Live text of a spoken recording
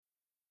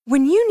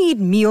When you need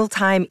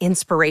mealtime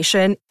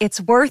inspiration,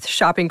 it's worth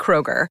shopping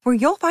Kroger, where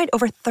you'll find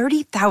over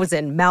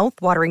 30,000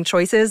 mouth-watering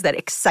choices that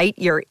excite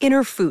your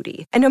inner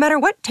foodie. And no matter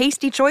what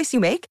tasty choice you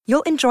make,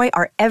 you'll enjoy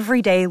our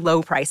everyday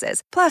low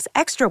prices, plus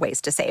extra ways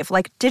to save,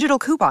 like digital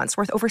coupons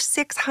worth over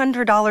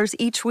 $600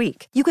 each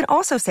week. You can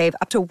also save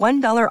up to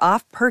 $1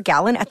 off per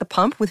gallon at the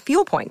pump with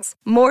fuel points.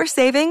 More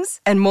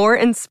savings and more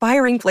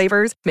inspiring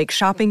flavors make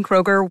shopping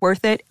Kroger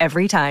worth it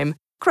every time.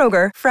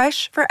 Kroger,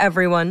 fresh for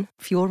everyone.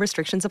 Fuel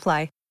restrictions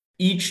apply.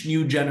 Each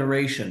new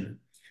generation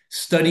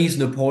studies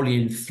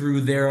Napoleon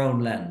through their own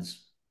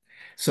lens.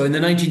 So in the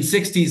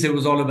 1960s, it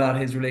was all about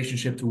his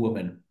relationship to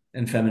women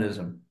and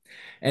feminism.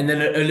 And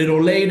then a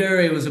little later,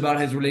 it was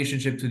about his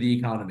relationship to the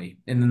economy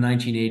in the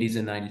 1980s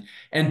and 90s.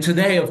 And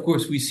today, of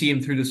course, we see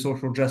him through the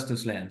social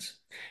justice lens.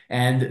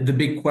 And the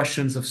big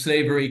questions of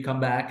slavery come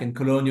back and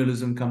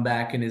colonialism come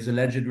back and his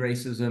alleged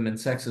racism and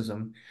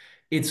sexism.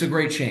 It's a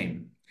great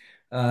shame.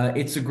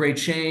 It's a great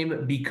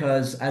shame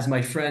because, as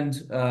my friend,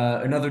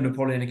 another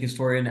Napoleonic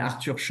historian,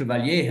 Arthur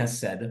Chevalier, has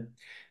said,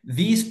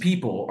 these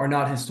people are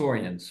not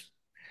historians.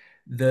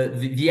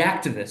 The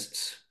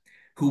activists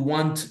who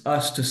want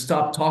us to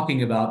stop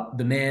talking about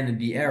the man and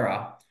the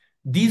era,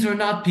 these are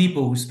not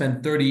people who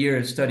spent 30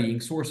 years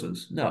studying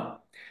sources. No,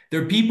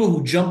 they're people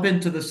who jump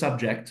into the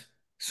subject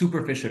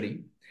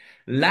superficially,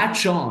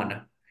 latch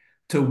on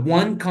to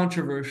one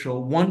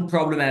controversial, one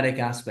problematic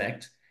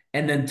aspect,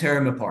 and then tear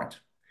him apart.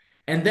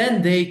 And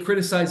then they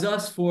criticize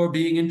us for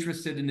being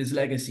interested in his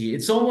legacy.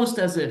 It's almost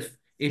as if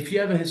you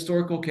have a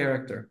historical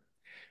character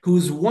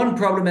whose one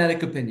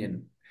problematic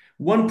opinion,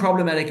 one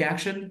problematic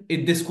action,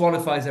 it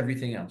disqualifies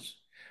everything else.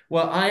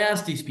 Well, I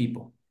ask these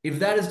people, if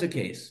that is the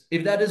case,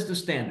 if that is the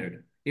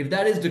standard, if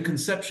that is the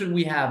conception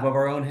we have of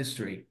our own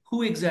history,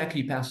 who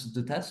exactly passes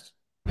the test?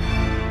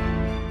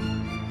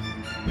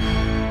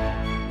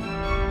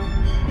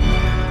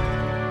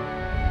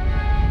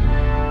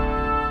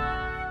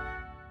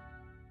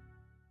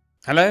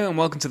 Hello and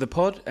welcome to the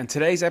pod, and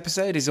today's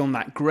episode is on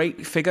that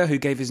great figure who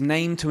gave his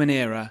name to an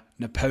era,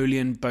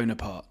 Napoleon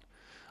Bonaparte.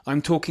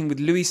 I'm talking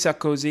with Louis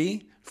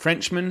Sarkozy,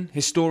 Frenchman,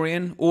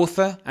 historian,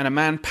 author, and a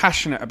man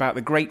passionate about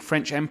the great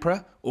French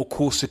emperor, or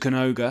Corsican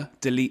ogre,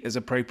 delete as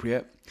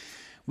appropriate.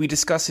 We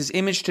discuss his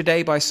image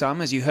today by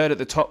some, as you heard at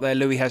the top there,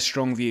 Louis has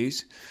strong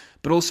views,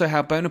 but also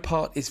how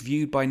Bonaparte is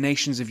viewed by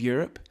nations of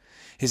Europe,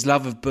 his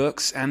love of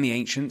books and the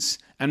ancients,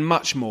 and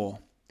much more.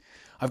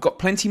 I've got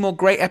plenty more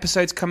great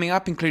episodes coming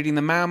up, including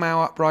the Mau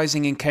Mau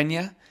uprising in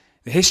Kenya,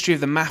 the history of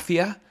the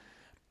mafia,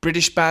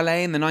 British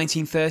ballet in the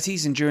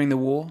 1930s and during the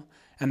war,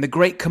 and the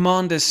Great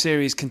Commanders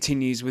series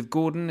continues with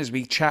Gordon as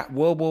we chat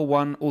World War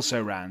I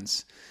also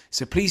rans.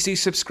 So please do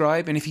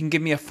subscribe, and if you can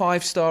give me a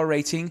 5-star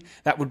rating,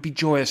 that would be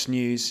joyous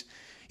news.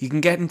 You can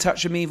get in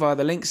touch with me via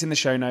the links in the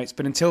show notes,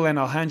 but until then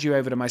I'll hand you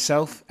over to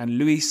myself and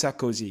Louis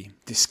Sarkozy,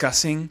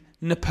 discussing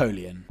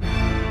Napoleon.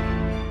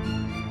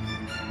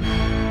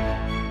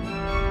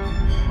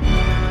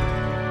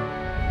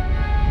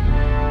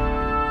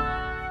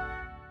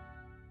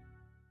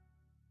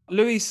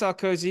 Louis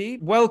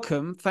Sarkozy,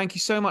 welcome. Thank you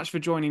so much for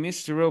joining me.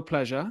 It's a real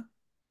pleasure.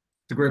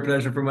 It's a great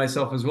pleasure for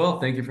myself as well.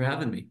 Thank you for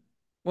having me.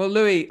 Well,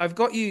 Louis, I've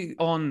got you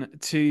on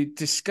to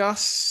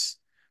discuss,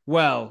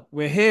 well,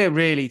 we're here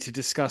really to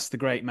discuss the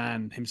great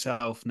man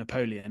himself,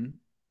 Napoleon,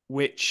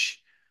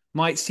 which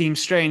might seem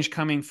strange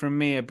coming from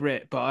me, a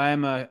Brit, but I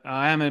am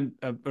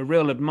a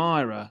real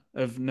admirer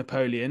of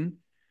Napoleon,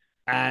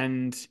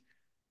 and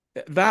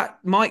that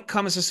might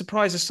come as a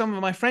surprise to some of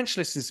my French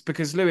listeners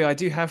because, Louis, I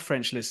do have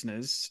French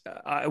listeners.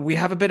 We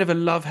have a bit of a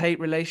love-hate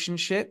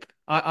relationship.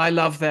 I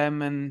love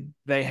them and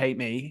they hate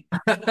me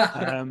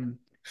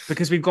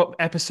because we've got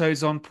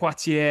episodes on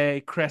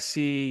Poitiers,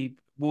 Crécy,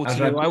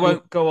 Waterloo. I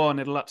won't go on;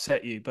 it'll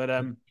upset you. But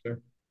Sure.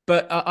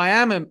 but I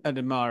am an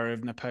admirer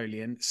of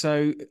Napoleon,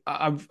 so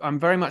I'm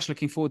very much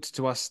looking forward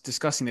to us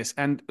discussing this.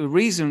 And the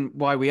reason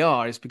why we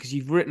are is because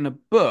you've written a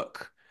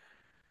book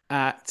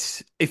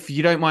at, if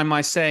you don't mind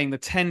my saying, the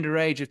tender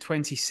age of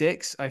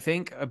 26, I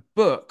think, a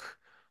book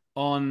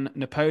on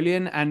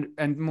Napoleon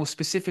and more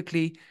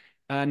specifically,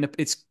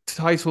 it's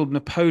titled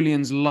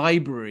Napoleon's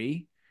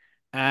Library,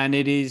 and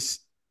it is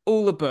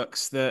all the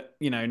books that,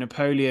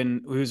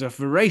 Napoleon, who's a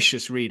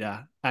voracious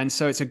reader, and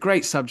so it's a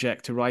great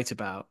subject to write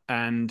about.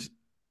 And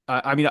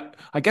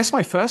I guess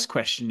my first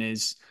question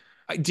is,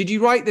 did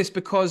you write this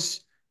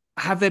because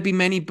have there been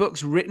many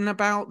books written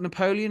about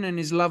Napoleon and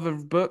his love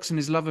of books and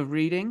his love of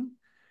reading?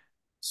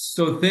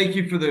 So thank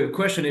you for the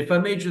question. If I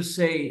may just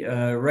say,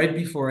 right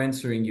before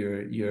answering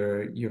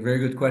your very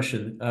good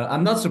question,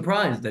 I'm not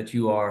surprised that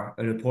you are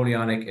a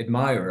Napoleonic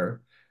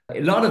admirer.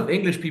 A lot of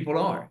English people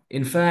are.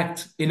 In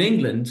fact, in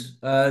England,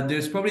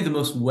 there's probably the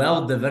most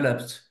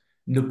well-developed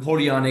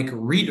Napoleonic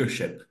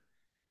readership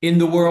in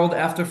the world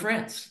after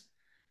France.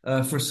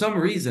 For some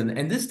reason,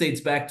 and this dates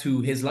back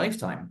to his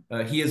lifetime,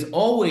 he has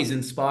always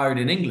inspired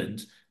in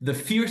England the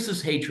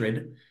fiercest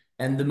hatred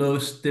and the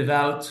most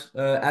devout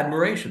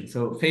admiration.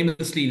 So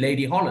famously,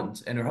 Lady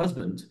Holland and her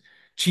husband,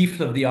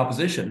 chief of the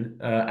opposition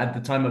at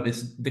the time of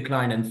his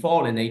decline and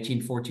fall in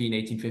 1814,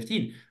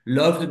 1815,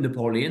 loved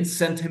Napoleon,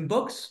 sent him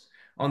books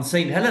on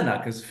Saint Helena,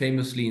 because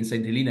famously in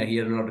Saint Helena, he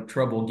had a lot of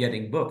trouble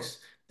getting books.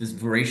 This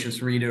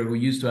voracious reader who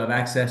used to have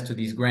access to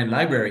these grand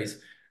libraries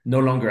no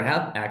longer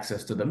had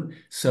access to them.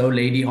 So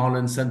Lady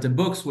Holland sent him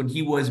books when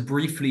he was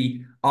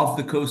briefly off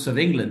the coast of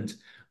England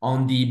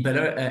on the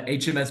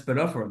HMS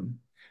Bellerophon.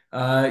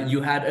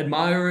 You had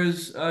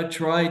admirers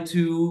try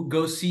to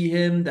go see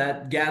him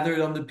that gathered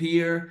on the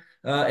pier.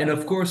 And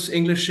of course,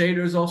 English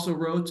sailors also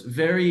wrote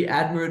very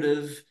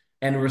admirative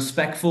and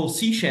respectful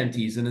sea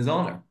shanties in his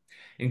honor,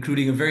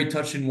 including a very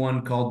touching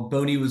one called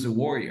Boney Was a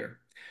Warrior.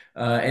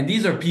 And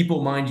these are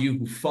people, mind you,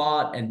 who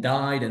fought and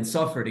died and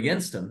suffered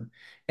against him.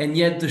 And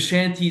yet the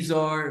shanties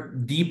are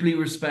deeply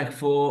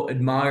respectful,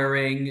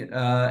 admiring,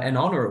 and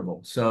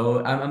honorable.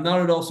 So I'm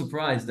not at all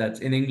surprised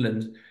that in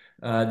England,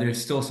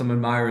 there's still some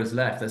admirers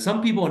left.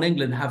 Some people in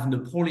England have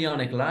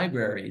Napoleonic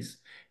libraries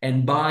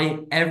and buy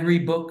every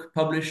book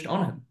published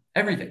on him,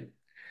 everything.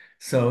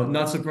 So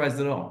not surprised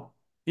at all.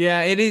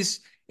 Yeah, it is.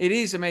 It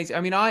is amazing.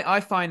 I mean, I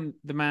find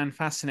the man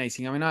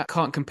fascinating. I mean, I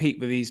can't compete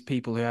with these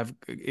people who have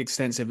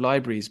extensive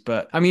libraries,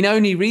 but I mean,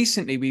 only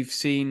recently we've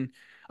seen.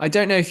 I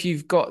don't know if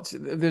you've got.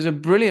 There's a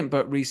brilliant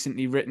book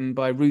recently written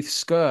by Ruth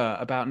Skur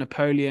about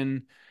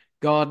Napoleon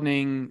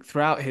gardening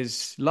throughout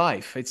his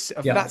life. It's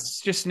Yeah.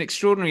 that's just an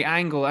extraordinary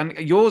angle, and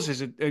yours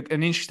is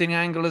an interesting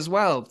angle as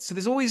well. So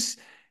there's always,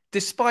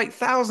 despite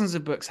thousands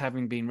of books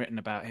having been written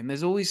about him,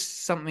 there's always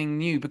something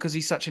new because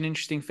he's such an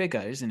interesting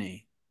figure, isn't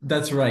he?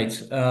 That's right.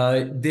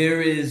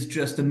 There is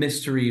just a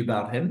mystery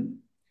about him.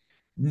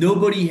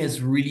 Nobody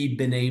has really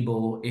been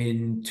able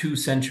in 2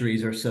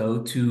 centuries or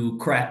so to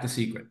crack the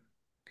secret.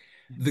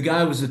 The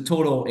guy was a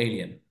total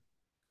alien.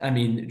 I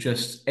mean,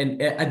 just and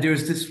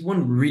there's this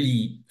one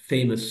really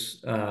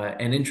famous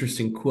and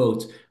interesting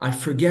quote. I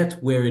forget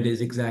where it is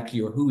exactly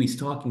or who he's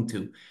talking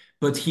to,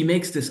 but he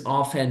makes this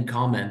offhand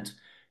comment,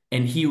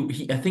 and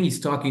he I think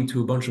he's talking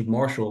to a bunch of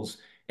marshals,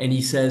 and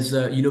he says,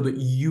 but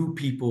you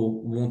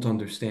people won't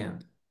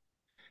understand.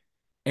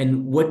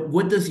 And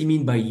what does he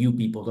mean by you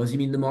people? Does he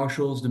mean the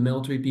marshals, the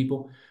military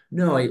people?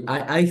 No,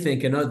 I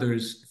think and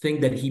others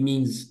think that he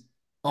means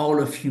all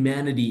of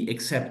humanity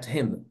except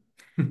him.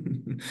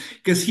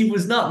 Because he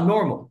was not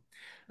normal.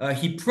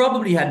 He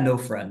probably had no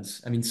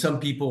friends. I mean, some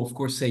people, of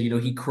course, say,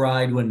 he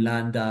cried when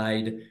Lannes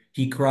died.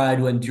 He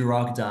cried when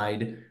Duroc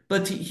died.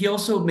 But he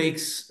also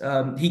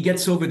he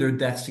gets over their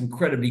deaths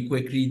incredibly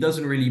quickly. He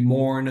doesn't really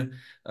mourn.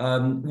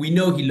 We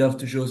know he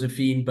loved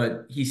Josephine,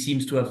 but he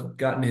seems to have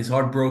gotten his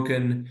heart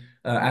broken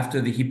after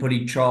the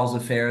Hippolyte Charles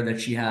affair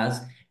that she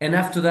has. And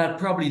after that,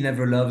 probably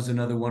never loves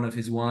another one of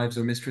his wives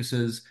or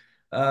mistresses.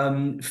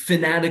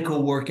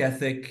 Fanatical work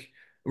ethic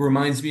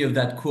reminds me of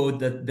that quote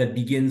that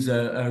begins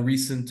a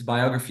recent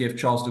biography of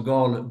Charles de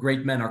Gaulle: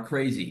 "Great men are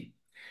crazy."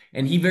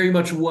 And he very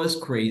much was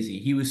crazy.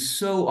 He was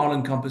so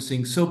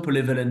all-encompassing, so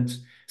polyvalent,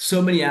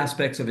 so many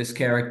aspects of his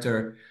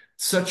character,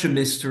 such a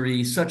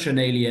mystery, such an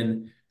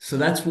alien. So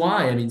that's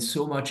why, I mean,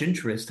 so much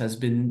interest has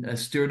been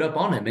stirred up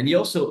on him. And he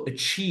also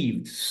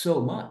achieved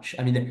so much.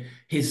 I mean,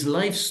 his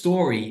life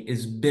story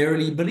is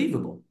barely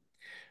believable.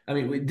 I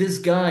mean, this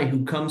guy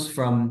who comes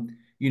from,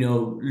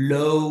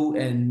 low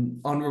and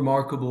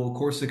unremarkable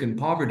Corsican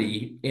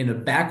poverty in a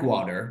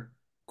backwater,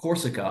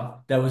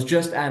 Corsica, that was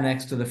just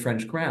annexed to the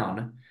French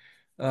crown,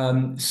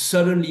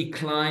 suddenly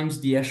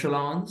climbs the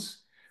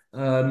echelons,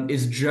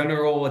 is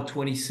general at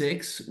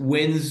 26,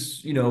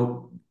 wins,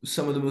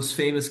 some of the most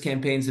famous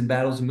campaigns and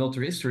battles in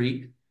military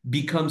history,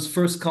 becomes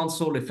first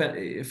consul,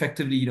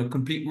 effectively,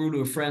 complete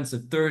ruler of France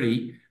at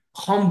 30,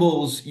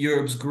 humbles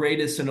Europe's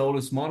greatest and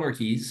oldest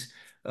monarchies,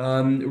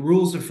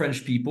 rules the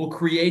French people,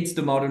 creates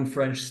the modern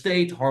French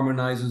state,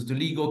 harmonizes the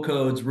legal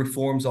codes,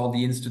 reforms all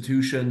the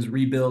institutions,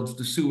 rebuilds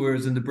the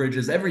sewers and the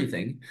bridges,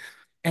 everything,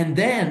 and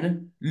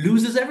then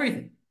loses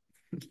everything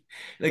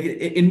like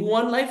in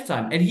one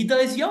lifetime. And he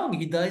dies young.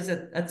 He dies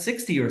at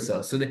 60 or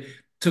so. So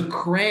to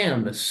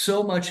cram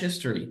so much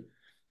history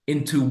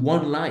into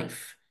one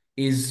life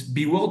is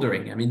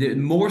bewildering. I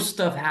mean, more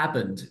stuff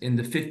happened in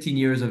the 15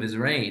 years of his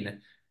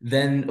reign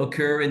than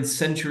occur in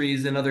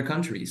centuries in other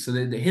countries. So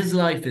his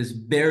life is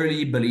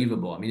barely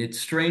believable. I mean, it's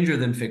stranger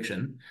than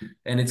fiction,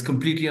 and it's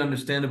completely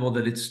understandable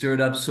that it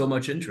stirred up so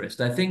much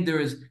interest. I think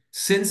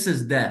since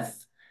his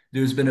death,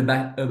 there's been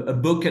a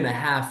book and a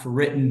half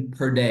written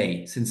per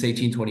day since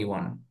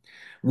 1821,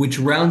 which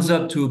rounds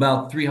up to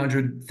about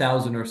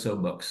 300,000 or so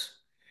books.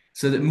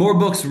 So that more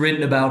books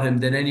written about him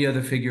than any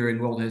other figure in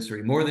world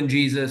history, more than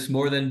Jesus,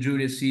 more than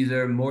Julius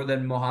Caesar, more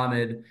than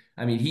Mohammed.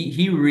 I mean,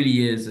 he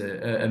really is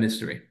a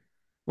mystery.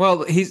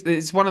 Well,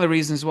 it's one of the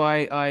reasons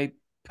why I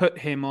put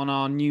him on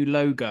our new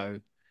logo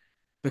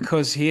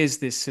because he is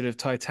this sort of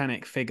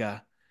titanic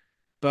figure.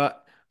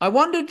 But I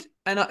wondered,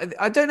 and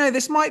I don't know,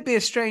 this might be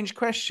a strange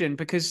question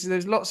because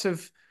there's lots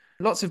of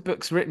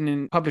books written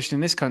and published in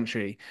this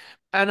country.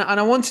 And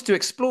I wanted to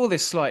explore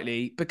this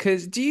slightly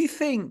because do you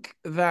think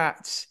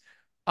that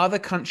other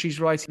countries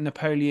writing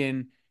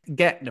Napoleon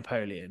get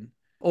Napoleon?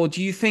 Or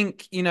do you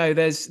think,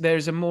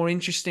 there's a more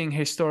interesting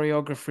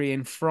historiography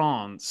in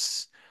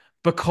France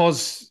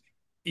because,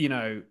 you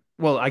know,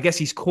 well, I guess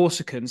he's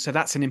Corsican, so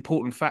that's an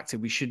important factor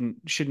we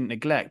shouldn't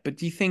neglect. But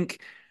do you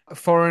think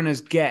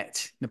foreigners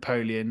get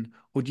Napoleon,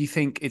 or do you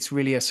think it's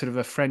really a sort of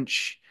a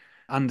French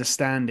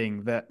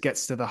understanding that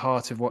gets to the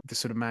heart of what the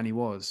sort of man he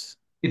was?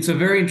 It's a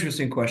very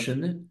interesting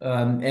question.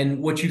 And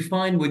what you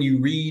find when you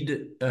read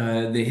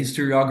the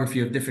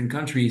historiography of different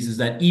countries is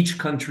that each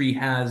country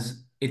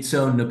has its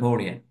own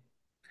Napoleon.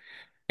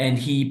 And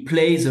he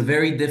plays a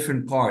very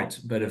different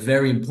part, but a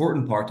very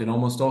important part in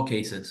almost all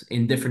cases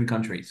in different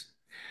countries.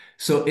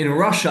 So in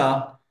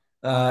Russia,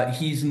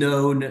 he's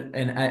known,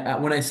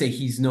 and when I say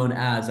he's known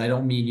as, I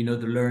don't mean,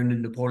 the learned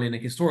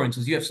Napoleonic historians,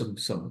 because you have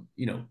some,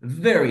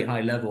 very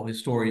high level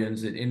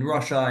historians in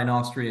Russia and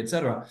Austria,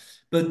 etc.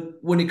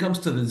 But when it comes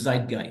to the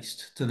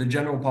zeitgeist, to the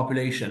general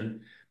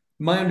population,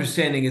 my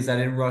understanding is that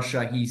in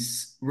Russia,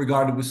 he's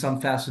regarded with some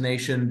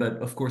fascination, but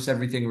of course,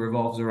 everything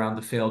revolves around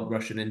the failed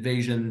Russian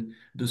invasion,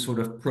 the sort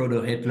of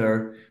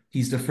proto-Hitler.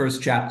 He's the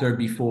first chapter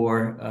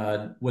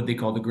before what they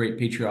call the Great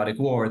Patriotic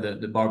War,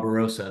 the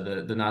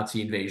Barbarossa, the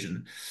Nazi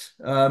invasion.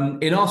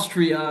 In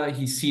Austria,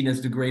 he's seen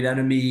as the great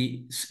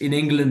enemy. In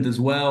England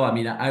as well. I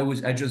mean,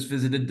 I just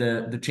visited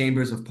the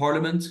chambers of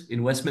Parliament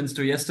in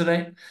Westminster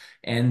yesterday,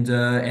 and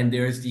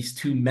there's these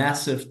two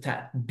massive,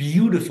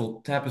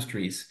 beautiful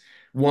tapestries,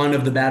 one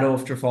of the Battle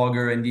of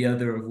Trafalgar and the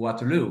other of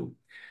Waterloo.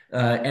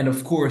 And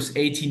of course,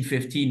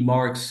 1815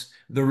 marks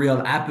the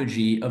real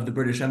apogee of the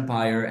British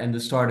Empire and the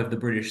start of the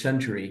British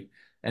century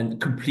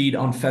and complete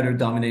unfettered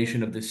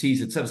domination of the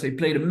seas itself. So they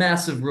played a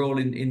massive role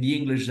in the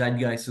English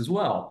zeitgeist as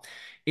well.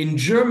 In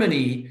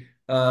Germany,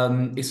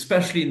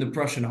 especially in the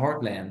Prussian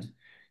heartland,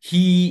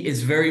 he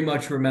is very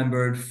much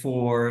remembered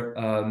for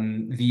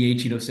the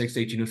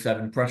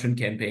 1806-1807 Prussian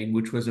campaign,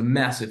 which was a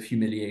massive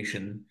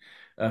humiliation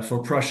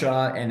for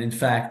Prussia. And in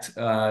fact,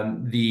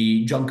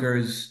 the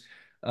Junkers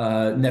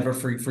never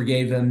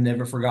forgave him,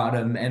 never forgot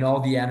him, and all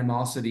the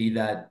animosity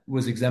that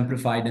was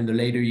exemplified in the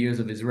later years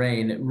of his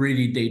reign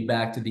really date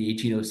back to the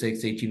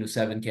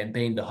 1806-1807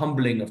 campaign, the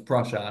humbling of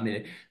Prussia. I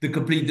mean, the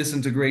complete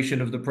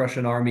disintegration of the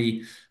Prussian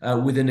army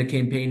within a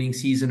campaigning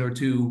season or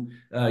two.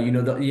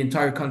 The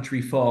entire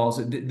country falls.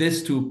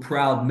 This to a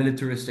proud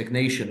militaristic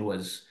nation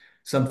was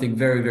something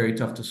very, very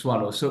tough to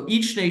swallow. So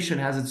each nation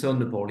has its own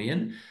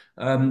Napoleon.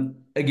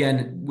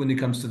 Again, when it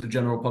comes to the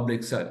general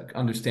public's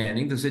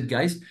understanding, the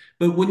zeitgeist.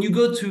 But when you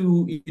go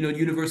to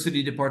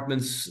university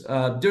departments,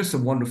 there's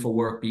some wonderful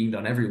work being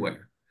done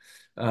everywhere.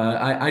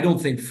 I don't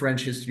think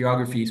French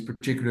historiography is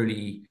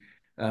particularly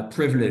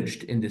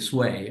privileged in this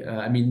way.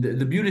 I mean,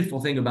 the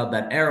beautiful thing about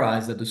that era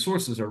is that the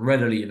sources are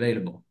readily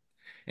available.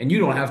 And you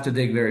don't have to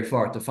dig very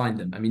far to find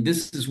them. I mean,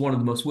 this is one of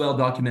the most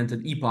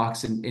well-documented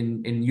epochs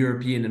in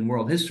European and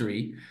world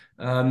history.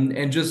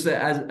 And just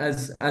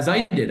as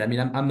I did, I mean,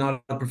 I'm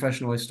not a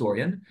professional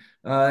historian,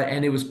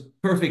 and it was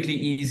perfectly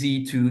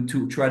easy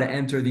to try to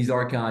enter these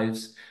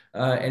archives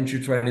and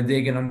to try to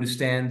dig and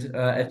understand,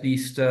 at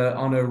least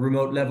on a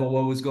remote level,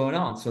 what was going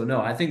on. So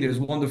no, I think there's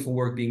wonderful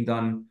work being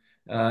done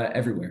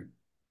everywhere.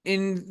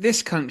 In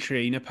this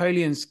country,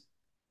 Napoleon's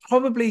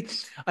probably,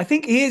 I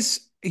think he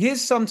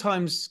is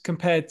sometimes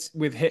compared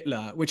with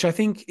Hitler, which I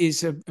think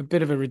is a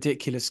bit of a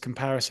ridiculous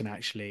comparison,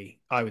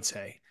 actually, I would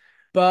say.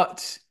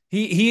 But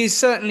he is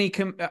certainly,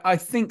 I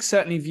think,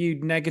 certainly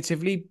viewed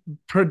negatively,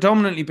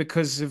 predominantly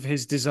because of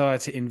his desire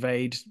to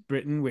invade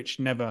Britain, which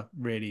never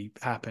really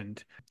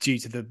happened due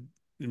to the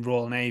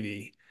Royal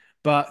Navy.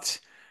 But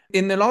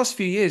in the last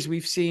few years,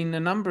 we've seen a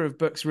number of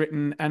books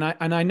written, and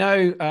I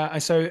know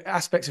so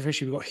aspects of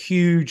history. We've got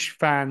huge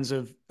fans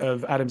of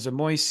Adam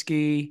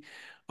Zamoyski,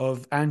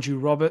 of Andrew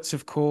Roberts,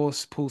 of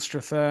course, Paul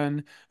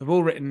Strathern. Have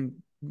all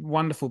written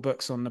wonderful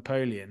books on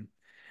Napoleon.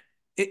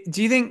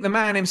 Do you think the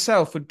man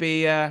himself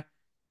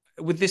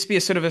would this be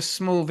a sort of a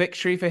small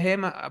victory for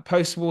him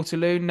post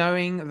Waterloo,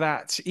 knowing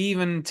that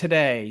even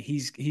today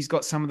he's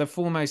got some of the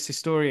foremost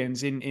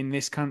historians in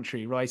this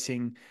country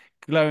writing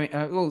glowing,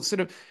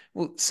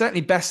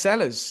 certainly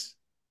bestsellers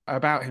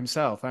about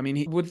himself. I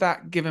mean, would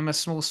that give him a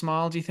small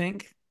smile, do you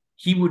think?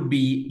 He would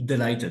be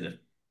delighted.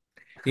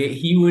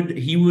 He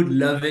would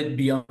love it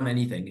beyond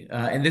anything.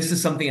 And this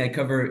is something I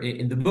cover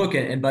in the book.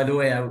 And by the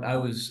way, I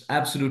was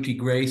absolutely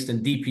graced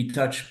and deeply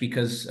touched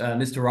because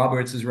Mr.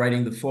 Roberts is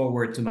writing the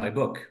foreword to my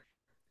book.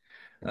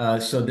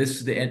 So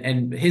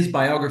and his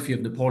biography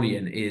of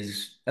Napoleon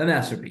is a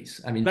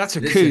masterpiece. I mean, That's a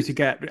this coup is to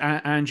get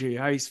Andrew.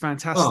 Oh, he's oh,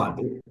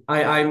 fantastic.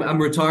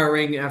 I'm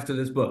retiring after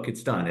this book.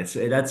 It's done.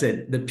 That's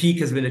it. The peak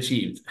has been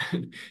achieved.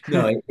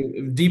 No,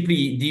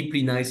 deeply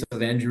deeply nice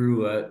of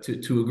Andrew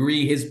to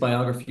agree. His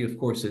biography, of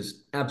course,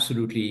 is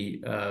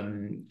absolutely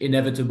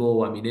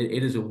inevitable. I mean,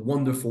 it is a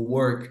wonderful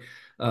work.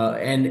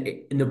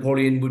 And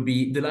Napoleon would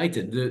be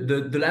delighted.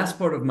 The last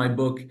part of my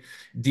book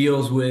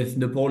deals with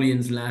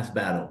Napoleon's last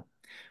battle,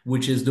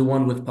 which is the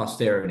one with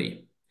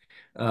posterity.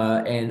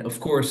 And of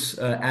course,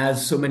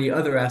 as so many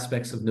other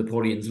aspects of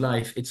Napoleon's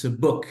life, it's a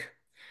book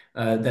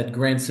that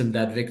grants him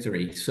that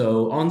victory.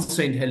 So on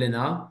St.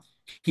 Helena,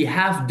 he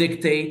half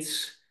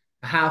dictates,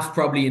 half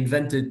probably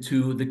invented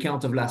to the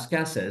Count of Las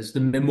Cases, the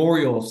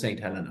memorial of St.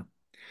 Helena,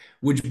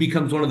 which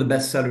becomes one of the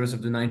best sellers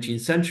of the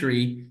 19th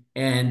century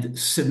and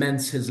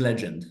cements his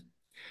legend.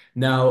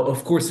 Now,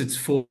 of course, it's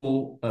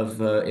full of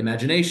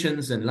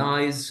imaginations and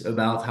lies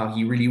about how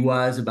he really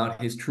was,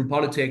 about his true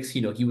politics.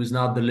 He was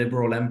not the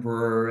liberal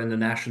emperor and the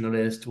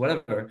nationalist,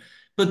 whatever.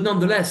 But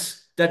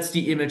nonetheless, that's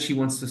the image he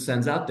wants to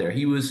send out there.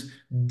 He was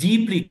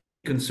deeply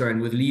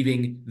concerned with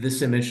leaving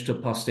this image to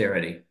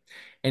posterity.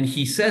 And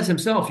he says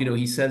himself,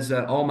 he says,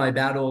 all my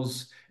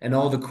battles and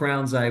all the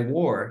crowns I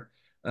wore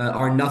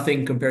are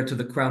nothing compared to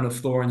the crown of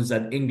thorns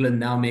that England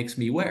now makes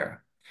me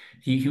wear.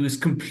 He was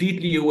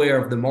completely aware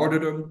of the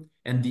martyrdom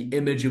and the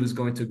image it was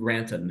going to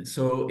grant him.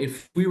 So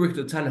if we were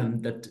to tell him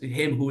that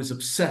him who is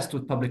obsessed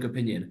with public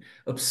opinion,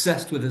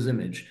 obsessed with his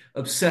image,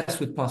 obsessed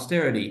with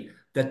posterity,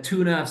 that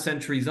 2.5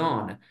 centuries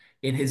on,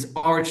 in his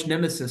arch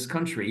nemesis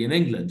country in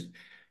England,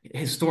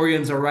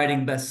 historians are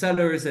writing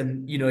bestsellers,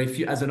 and if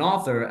you, as an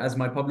author, as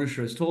my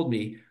publisher has told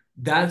me,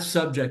 that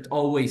subject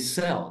always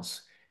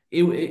sells.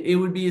 It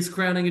would be his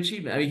crowning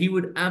achievement. I mean, he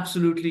would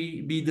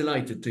absolutely be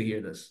delighted to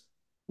hear this.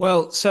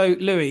 Well, so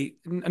Louis,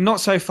 not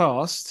so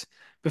fast.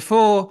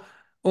 Before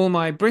all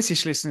my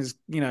British listeners,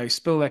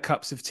 spill their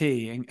cups of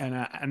tea and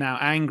are now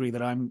angry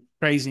that I'm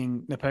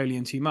praising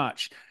Napoleon too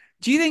much.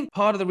 Do you think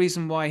part of the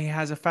reason why he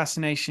has a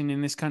fascination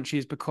in this country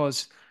is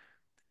because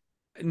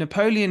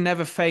Napoleon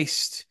never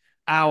faced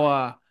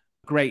our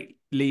great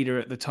leader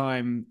at the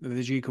time,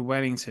 the Duke of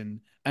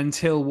Wellington,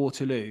 until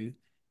Waterloo?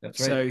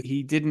 That's So right.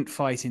 he didn't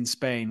fight in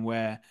Spain,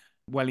 where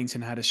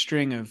Wellington had a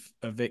string of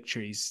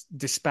victories,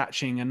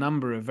 dispatching a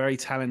number of very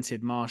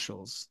talented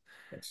marshals.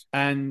 Yes.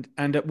 And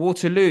at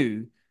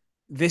Waterloo,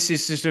 this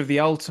is sort of the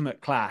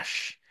ultimate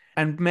clash.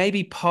 And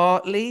maybe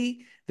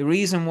partly the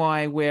reason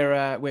why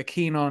we're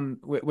keen on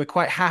we're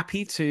quite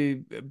happy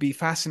to be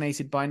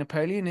fascinated by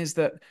Napoleon is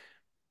that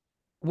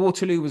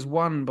Waterloo was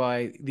won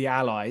by the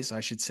Allies,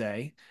 I should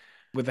say,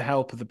 with the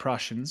help of the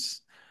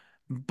Prussians.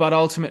 But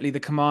ultimately, the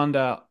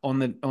commander on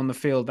the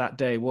field that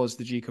day was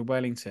the Duke of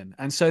Wellington,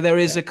 and so there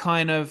is Yeah. a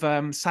kind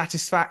of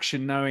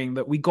satisfaction knowing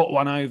that we got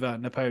one over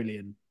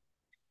Napoleon.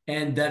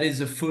 And that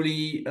is a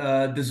fully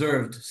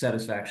deserved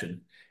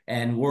satisfaction.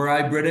 And were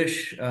I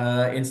British,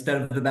 instead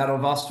of the Battle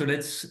of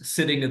Austerlitz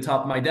sitting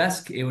atop my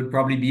desk, it would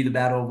probably be the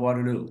Battle of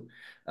Waterloo.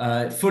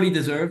 Fully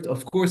deserved.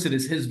 Of course, it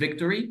is his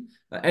victory.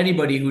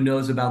 Anybody who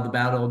knows about the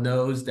battle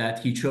knows that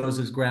he chose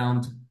his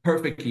ground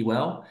perfectly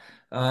well,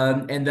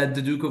 and that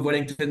the Duke of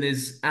Wellington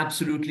is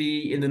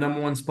absolutely in the number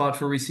one spot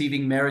for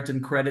receiving merit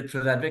and credit for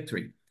that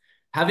victory.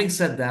 Having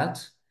said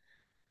that,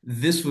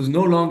 this was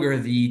no longer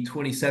the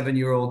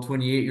 27-year-old,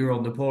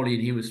 28-year-old Napoleon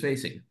he was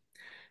facing.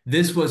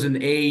 This was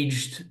an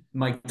aged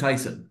Mike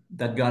Tyson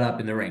that got up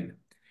in the ring.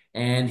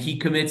 And he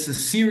commits a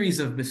series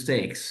of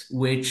mistakes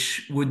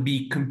which would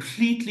be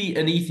completely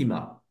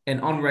anathema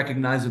and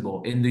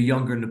unrecognizable in the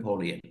younger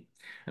Napoleon.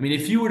 I mean,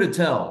 if you were to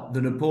tell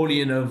the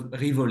Napoleon of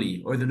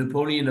Rivoli or the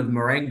Napoleon of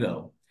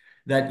Marengo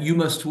that you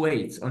must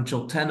wait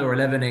until 10 or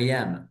 11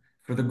 a.m.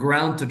 for the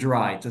ground to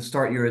dry to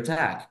start your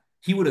attack,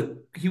 he would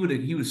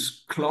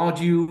clawed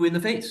you in the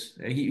face.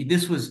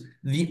 This was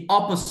the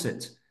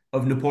opposite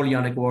of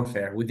Napoleonic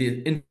warfare, with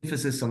the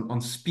emphasis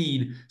on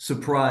speed,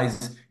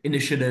 surprise,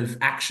 initiative,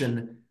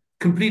 action.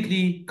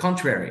 Completely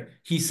contrary.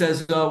 He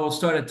says, oh, we'll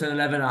start at 10,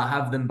 11, I'll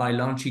have them by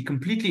lunch. He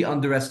completely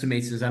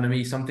underestimates his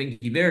enemy, something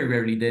he very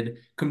rarely did,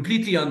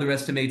 completely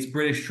underestimates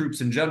British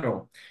troops in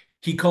general.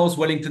 He calls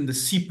Wellington the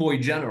sepoy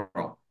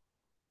general.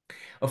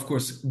 Of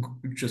course,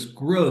 just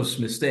gross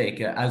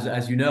mistake.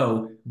 As you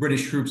know,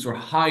 British troops were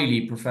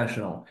highly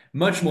professional,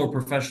 much more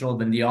professional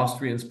than the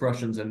Austrians,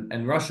 Prussians,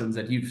 and Russians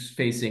that he was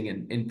facing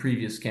in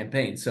previous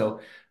campaigns. So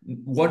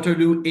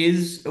Waterloo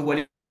is a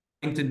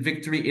Wellington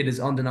victory. It is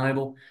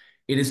undeniable.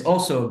 It is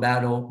also a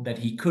battle that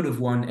he could have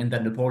won and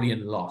that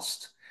Napoleon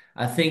lost.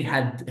 I think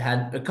had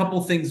a couple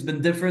things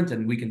been different,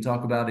 and we can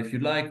talk about if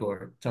you'd like,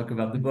 or talk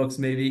about the books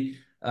maybe.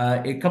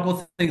 A couple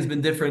of things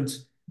been different,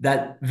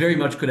 that very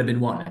much could have been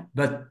won.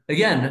 But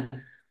again,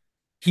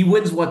 he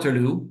wins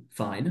Waterloo,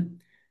 fine.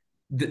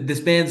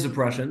 Disbands the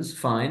Prussians,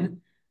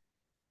 fine.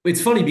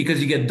 It's funny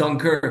because you get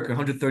Dunkirk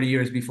 130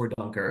 years before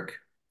Dunkirk,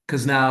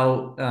 because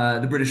now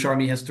the British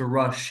Army has to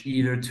rush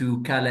either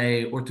to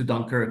Calais or to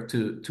Dunkirk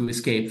to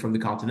escape from the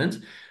continent.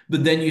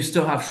 But then you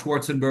still have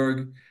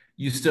Schwarzenberg,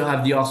 you still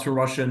have the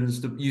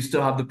Austro-Russians, you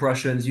still have the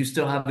Prussians, you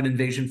still have an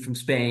invasion from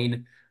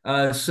Spain.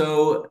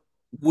 So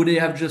would they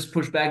have just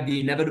pushed back the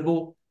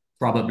inevitable?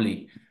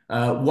 Probably.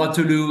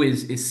 Waterloo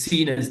is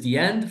seen as the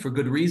end for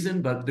good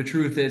reason, but the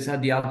truth is,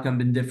 had the outcome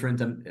been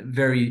different, I'm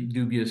very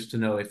dubious to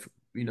know if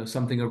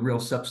something of real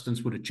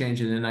substance would have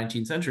changed in the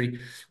 19th century.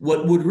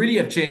 What would really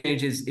have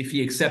changed is if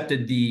he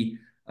accepted the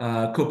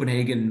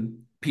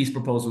Copenhagen peace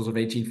proposals of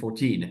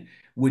 1814,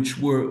 which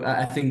were,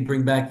 I think,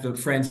 bring back the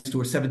France to her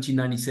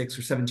 1796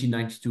 or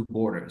 1792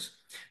 borders.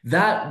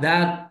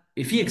 That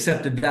if he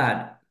accepted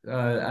that,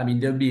 I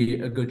mean, there'd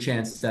be a good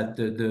chance that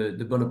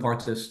the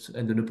Bonapartist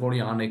and the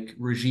Napoleonic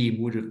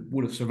regime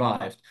would have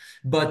survived.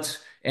 But,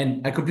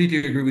 and I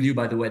completely agree with you,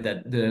 by the way,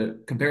 that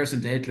the comparison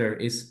to Hitler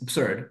is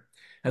absurd,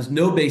 has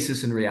no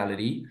basis in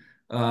reality.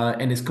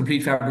 and is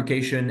complete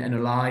fabrication and a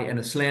lie and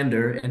a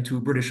slander. And to a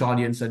British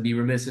audience, I'd be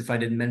remiss if I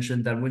didn't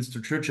mention that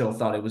Winston Churchill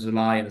thought it was a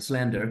lie and a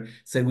slander,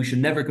 said we should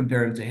never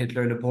compare him to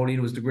Hitler.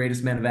 Napoleon was the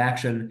greatest man of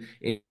action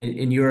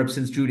in Europe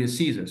since Julius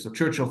Caesar. So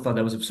Churchill thought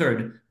that was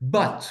absurd.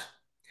 But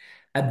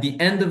at the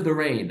end of the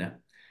reign,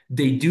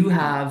 they do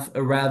have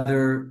a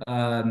rather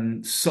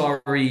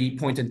sorry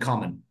point in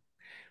common,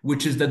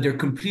 which is that they're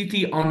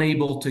completely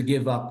unable to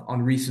give up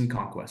on recent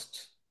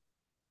conquests.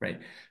 Right.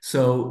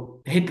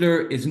 So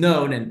Hitler is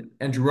known, and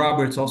Andrew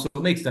Roberts also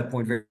makes that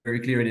point very,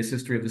 very clear in his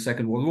history of the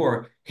Second World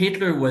War.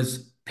 Hitler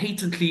was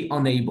patently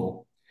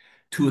unable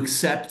to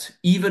accept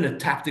even a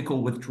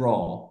tactical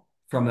withdrawal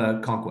from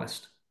a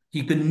conquest.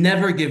 He could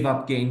never give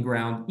up gained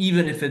ground,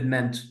 even if it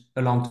meant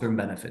a long-term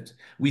benefit.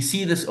 We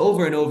see this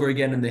over and over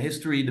again in the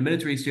history, the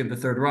military history of the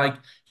Third Reich.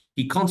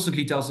 He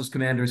constantly tells his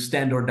commanders,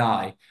 stand or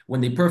die,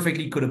 when they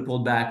perfectly could have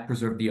pulled back,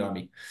 preserved the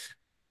army.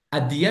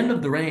 At the end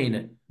of the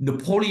reign,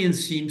 Napoleon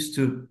seems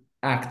to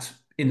act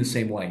in the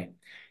same way.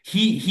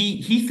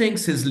 He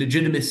thinks his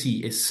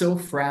legitimacy is so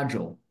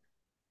fragile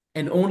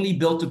and only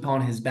built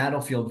upon his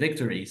battlefield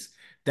victories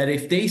that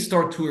if they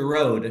start to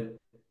erode,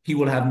 he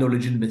will have no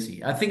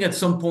legitimacy. I think at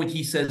some point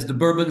he says the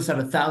Bourbons have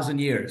 1,000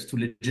 years to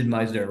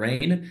legitimize their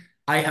reign.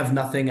 I have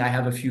nothing. I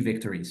have a few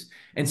victories.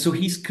 And so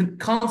he's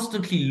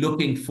constantly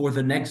looking for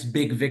the next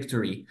big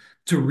victory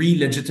to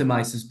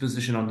re-legitimize his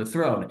position on the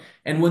throne.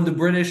 And when the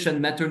British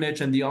and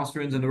Metternich and the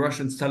Austrians and the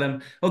Russians tell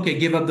him, okay,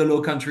 give up the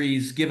Low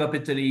Countries, give up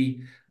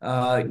Italy,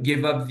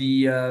 give up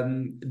the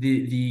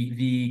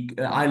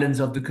islands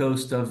of the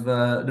coast of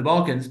the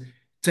Balkans,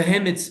 to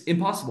him it's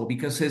impossible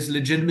because his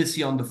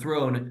legitimacy on the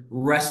throne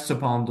rests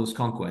upon those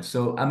conquests.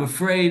 So I'm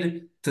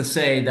afraid to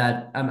say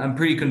that I'm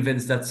pretty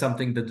convinced that's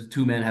something that the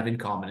two men have in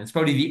common. It's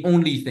probably the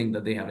only thing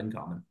that they have in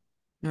common.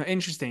 No,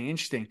 interesting,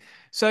 interesting.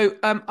 So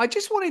I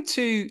just wanted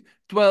to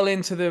dwell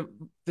into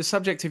the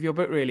subject of your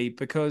book, really,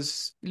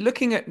 because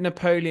looking at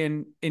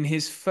Napoleon in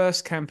his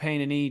first campaign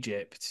in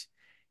Egypt,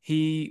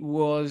 he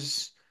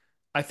was,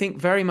 I think,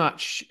 very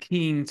much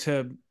keen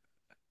to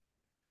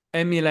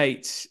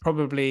emulate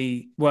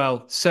probably,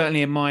 well,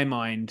 certainly in my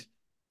mind,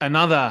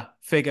 another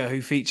figure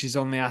who features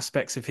on the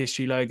Aspects of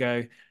History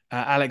logo,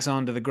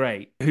 Alexander the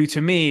Great, who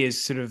to me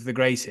is sort of the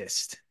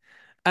greatest.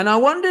 And I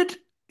wondered,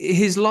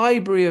 his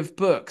library of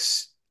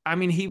books, I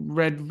mean, he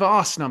read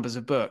vast numbers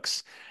of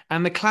books,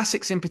 and the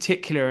classics in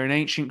particular in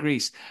ancient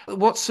Greece.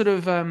 What sort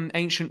of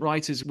ancient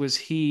writers was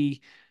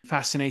he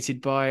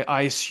fascinated by?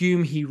 I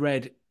assume he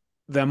read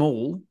them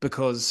all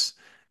because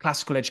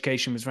classical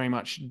education was very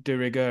much de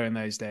rigueur in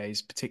those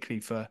days,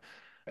 particularly for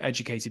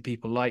educated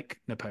people like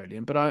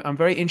Napoleon. But I'm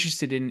very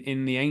interested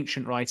in the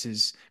ancient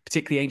writers,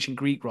 particularly ancient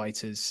Greek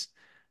writers,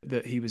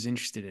 that he was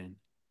interested in.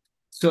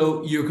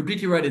 So you're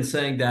completely right in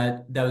saying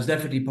that that was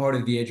definitely part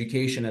of the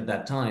education at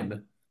that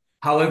time.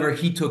 However,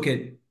 he took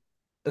it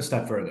a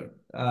step further.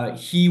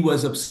 He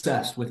was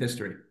obsessed with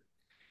history.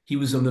 He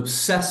was an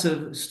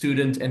obsessive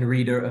student and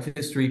reader of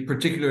history,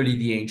 particularly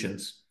the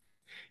ancients.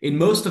 In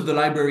most of the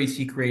libraries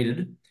he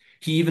created,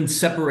 he even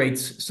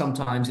separates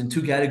sometimes in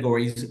two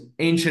categories,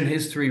 ancient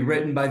history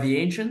written by the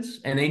ancients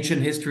and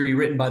ancient history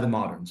written by the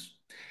moderns.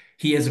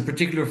 He has a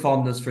particular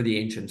fondness for the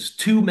ancients.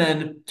 Two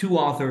men, two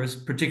authors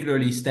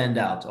particularly stand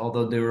out,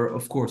 although there are,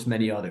 of course,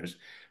 many others.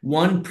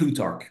 One,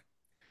 Plutarch.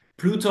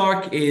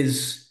 Plutarch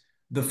is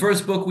the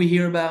first book we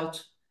hear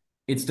about.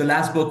 It's the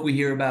last book we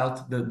hear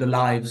about, the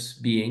lives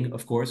being,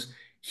 of course.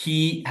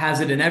 He has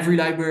it in every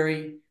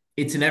library.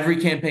 It's in every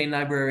campaign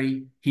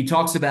library. He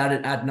talks about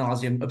it ad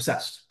nauseum,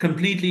 obsessed,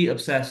 completely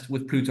obsessed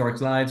with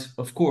Plutarch's lives,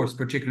 of course,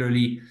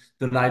 particularly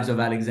the lives of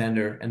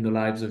Alexander and the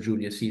lives of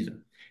Julius Caesar.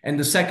 And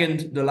the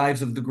second, the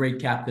lives of the great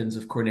captains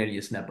of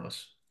Cornelius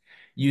Nepos.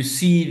 You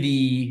see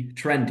the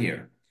trend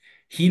here.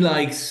 He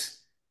likes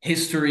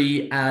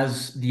history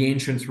as the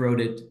ancients wrote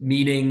it,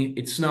 meaning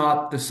it's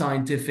not the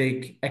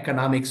scientific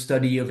economic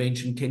study of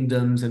ancient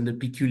kingdoms and the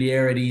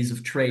peculiarities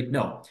of trade.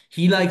 No,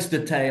 he likes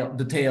the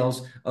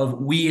tales of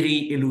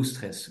viri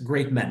illustres,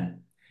 great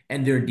men,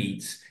 and their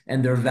deeds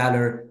and their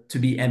valor to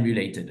be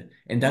emulated.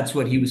 And that's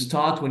what he was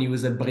taught when he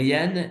was at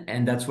Brienne,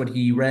 and that's what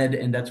he read,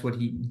 and that's what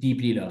he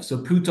deeply loved. So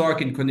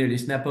Plutarch and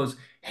Cornelius Nepos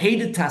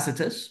hated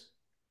Tacitus.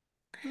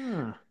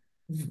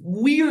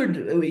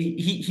 Weird.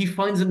 He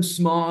finds him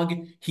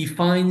smug. He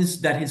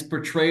finds that his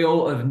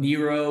portrayal of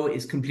Nero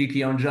is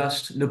completely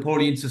unjust.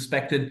 Napoleon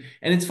suspected.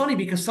 And it's funny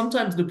because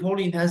sometimes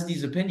Napoleon has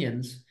these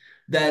opinions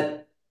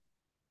that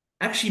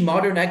actually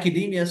modern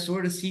academia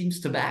sort of seems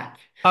to back.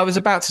 I was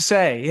about to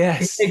say,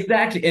 yes.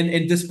 Exactly.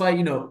 And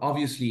despite,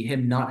 obviously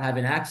him not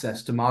having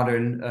access to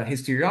modern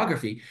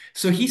historiography.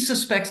 So he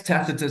suspects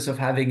Tacitus of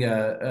having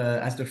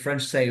as the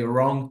French say, a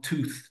wrong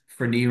tooth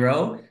for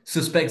Nero,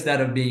 suspects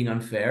that of being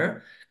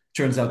unfair.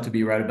 Turns out to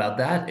be right about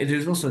that. And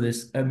there's also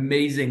this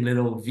amazing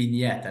little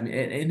vignette. I mean,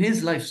 and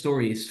his life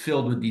story is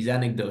filled with these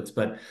anecdotes,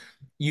 but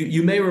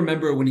you may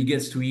remember when he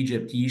gets to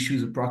Egypt, he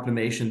issues a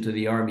proclamation to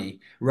the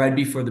army right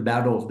before the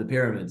Battle of the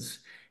Pyramids.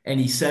 And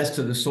he says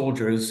to the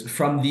soldiers,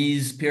 from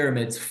these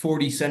pyramids,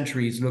 40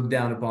 centuries look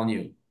down upon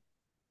you.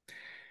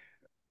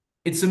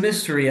 it's a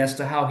mystery as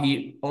to how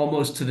he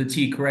almost to the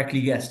T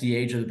correctly guessed the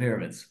age of the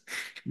pyramids.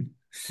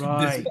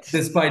 Right.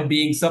 Despite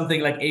being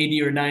something like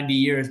 80 or 90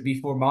 years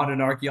before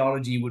modern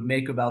archaeology would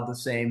make about the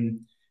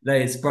same, that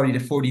it's probably the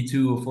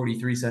 42 or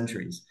 43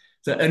 centuries.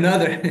 So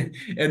another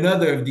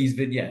another of these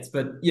vignettes.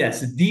 But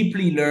yes,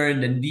 deeply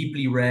learned and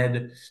deeply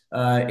read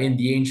in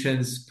the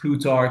ancients.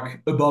 Plutarch,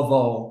 above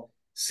all,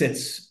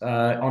 sits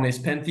on his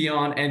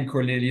pantheon, and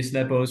Cornelius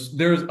Nepos.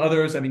 There's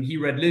others. I mean, he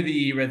read Livy,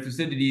 he read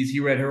Thucydides, he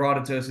read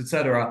Herodotus,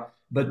 etc.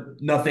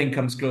 But nothing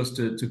comes close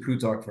to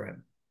Plutarch for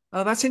him.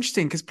 Oh, that's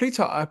interesting because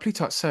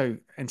Plutarch's so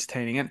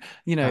entertaining, and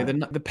you know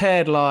Uh, the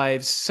paired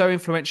lives so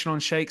influential on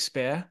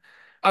Shakespeare.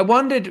 I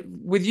wondered,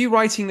 with you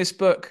writing this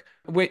book,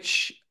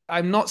 which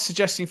I'm not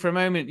suggesting for a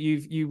moment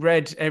you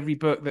read every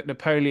book that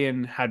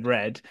Napoleon had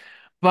read,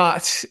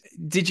 but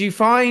did you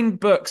find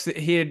books that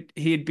he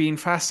had been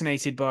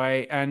fascinated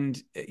by,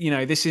 and you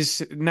know this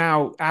is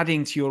now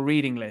adding to your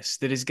reading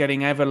list that is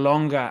getting ever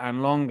longer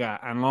and longer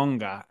and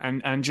longer,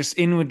 and just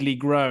inwardly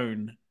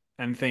grown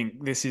and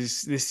think this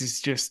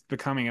is just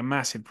becoming a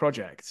massive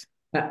project.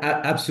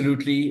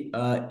 Absolutely.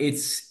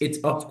 It's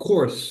of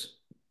course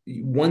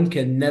one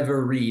can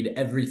never read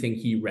everything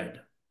he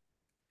read.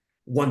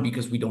 One,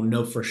 because we don't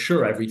know for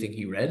sure everything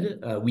he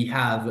read. We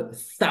have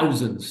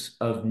thousands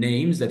of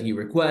names that he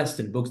requests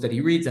and books that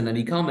he reads and then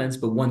he comments,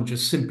 but one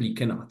just simply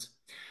cannot.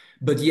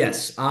 But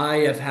yes, I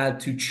have had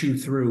to chew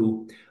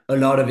through a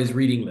lot of his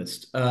reading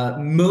list.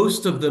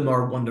 Most of them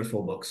are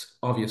wonderful books,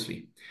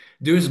 obviously.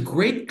 There's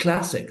great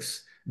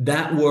classics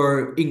that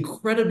were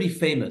incredibly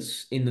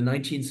famous in the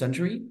 19th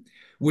century,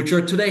 which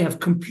are today have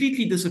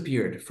completely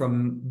disappeared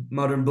from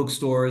modern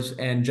bookstores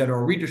and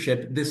general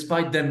readership,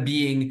 despite them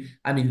being,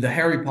 I mean, the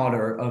Harry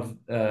Potter of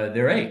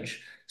their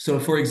age. So,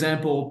 for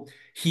example,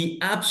 he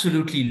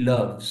absolutely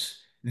loves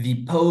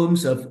the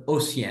poems of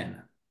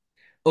Ossian.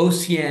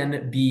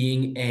 Ossian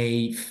being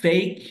a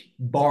fake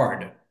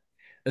bard,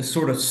 a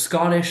sort of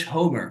Scottish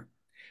Homer,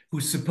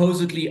 who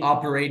supposedly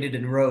operated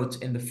and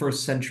wrote in the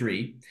first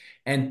century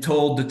and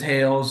told the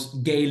tales,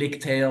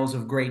 Gaelic tales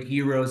of great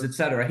heroes,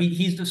 etc.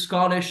 He's the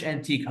Scottish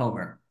antique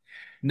Homer.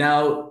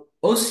 Now,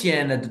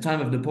 Ossian at the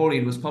time of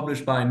Napoleon was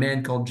published by a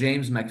man called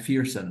James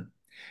Macpherson.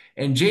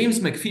 And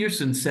James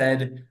Macpherson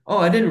said, "Oh,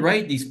 I didn't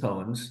write these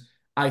poems.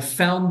 I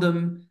found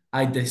them,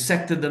 I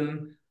dissected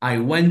them, I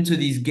went to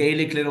these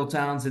Gaelic little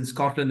towns in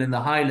Scotland in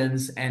the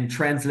Highlands and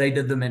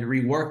translated them and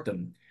reworked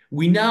them."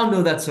 We now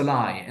know that's a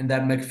lie and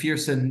that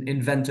Macpherson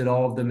invented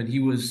all of them and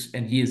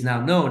he is now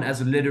known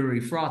as a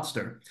literary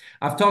fraudster.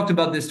 I've talked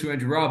about this to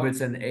Andrew Roberts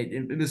and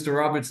Mr.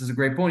 Roberts is a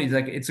great point. He's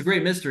like, it's a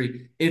great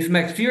mystery. If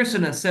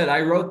Macpherson has said,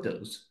 I wrote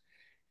those,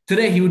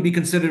 today he would be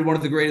considered one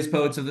of the greatest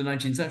poets of the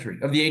 19th century,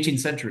 of the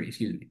 18th century,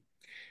 excuse me.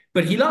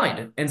 But he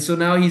lied. And so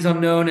now he's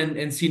unknown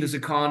and seen as a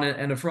con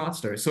and a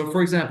fraudster. So,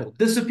 for example,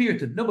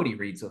 disappeared. Nobody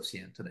reads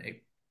Ossian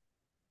today.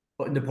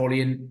 But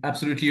Napoleon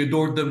absolutely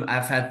adored them.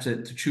 I've had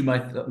to chew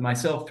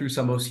myself through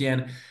some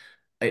Ossian.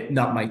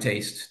 Not my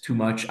taste too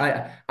much.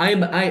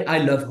 I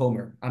love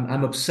Homer.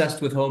 I'm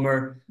obsessed with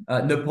Homer.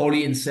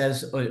 Napoleon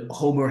says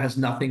Homer has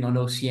nothing on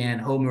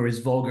Ossian. Homer is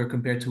vulgar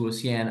compared to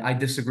Ossian. I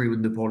disagree with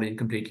Napoleon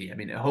completely. I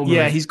mean, Homer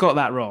Yeah, is he's got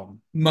that wrong.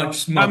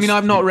 much I mean, much.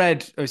 I've not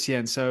read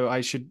OCN, so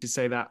I should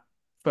say that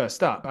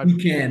first up. You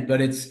can,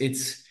 but it's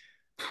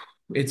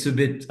a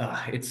bit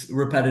it's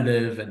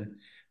repetitive and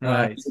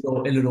Right.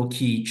 a little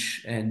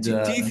kitsch and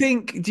Do you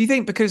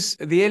think because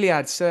the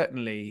Iliad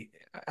certainly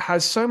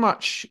has so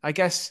much, I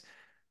guess,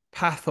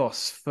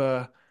 pathos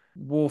for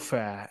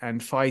warfare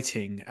and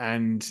fighting,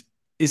 and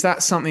is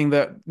that something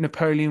that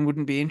Napoleon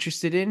wouldn't be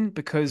interested in?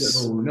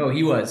 Because no,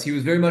 he was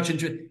very much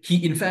into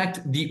he in fact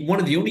the one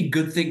of the only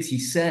good things he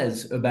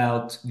says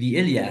about the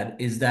Iliad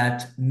is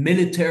that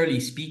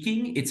militarily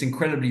speaking it's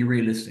incredibly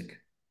realistic.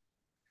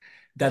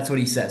 That's what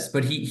he says.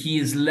 But he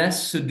is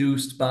less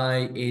seduced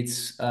by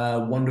its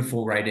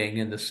wonderful writing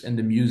and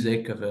the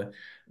music of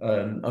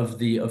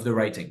the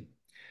writing.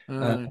 uh,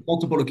 On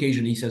multiple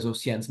occasions, he says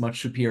Ossian's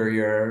much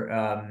superior,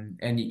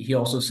 and he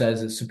also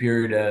says it's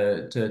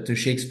superior to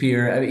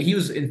Shakespeare. I mean, he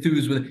was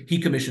enthused with. He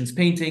commissions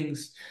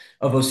paintings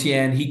of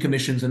Ossian. He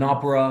commissions an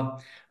opera.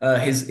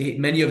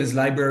 Many of his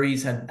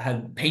libraries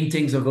had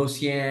paintings of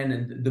Ossian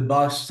and the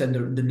bust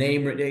and the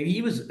name.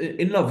 He was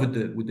in love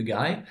with the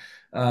guy.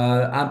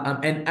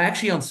 And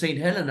actually, on Saint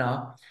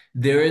Helena,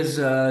 there is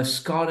a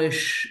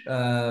Scottish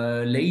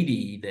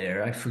lady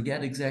there. I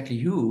forget exactly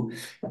who,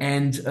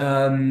 and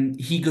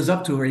he goes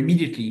up to her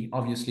immediately,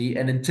 obviously,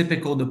 and in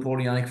typical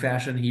Napoleonic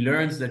fashion, he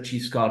learns that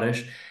she's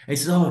Scottish. And he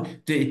says, "Oh,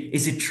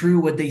 is it true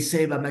what they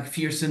say about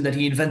Macpherson that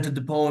he invented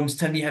the poems?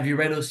 Tell me, have you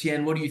read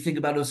Ossian? What do you think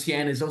about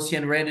Ossian? Is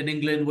Ossian read in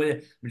England?"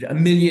 With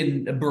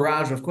a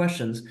barrage of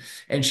questions,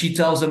 and she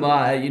tells him,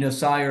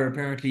 "Sire,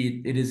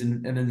 apparently it is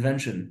an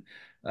invention,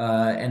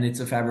 and it's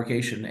a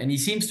fabrication." And he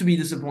seems to be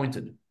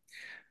disappointed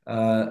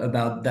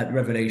about that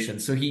revelation.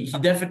 So he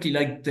definitely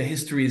liked the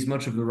history as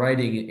much of the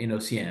writing in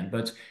Ossian,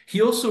 but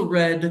he also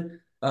read.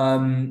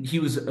 He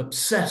was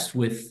obsessed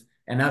with,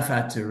 and I've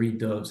had to read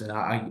those, and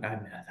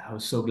I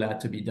was so glad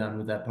to be done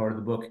with that part of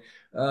the book.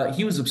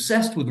 He was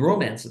obsessed with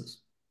romances.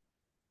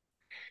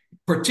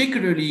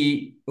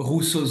 particularly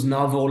Rousseau's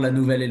novel La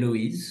Nouvelle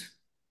Héloïse,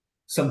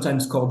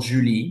 sometimes called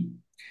Julie,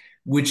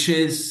 which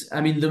is, I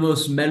mean, the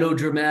most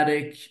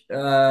melodramatic,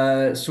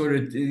 sort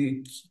of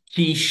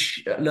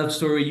quiche love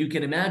story you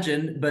can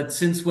imagine. But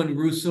since when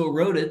Rousseau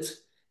wrote it,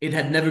 it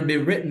had never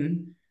been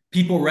written.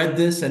 People read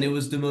this, and it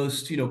was the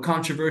most,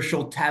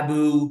 controversial,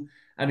 taboo.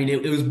 I mean,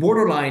 it was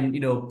borderline,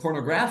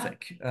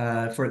 pornographic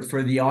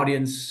for the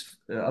audience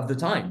of the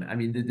time. I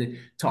mean,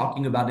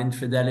 talking about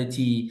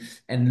infidelity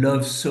and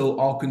love so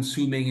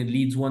all-consuming it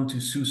leads one to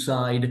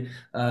suicide.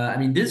 I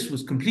mean, this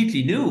was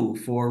completely new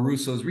for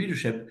Rousseau's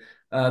readership.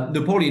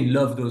 Napoleon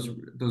loved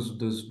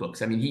those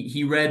books. I mean,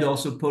 he read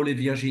also Paul et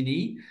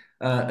Virginie,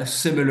 a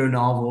similar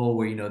novel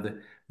where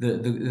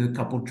the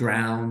couple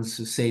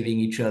drowns, saving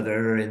each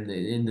other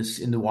in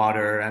the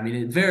water. I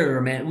mean, very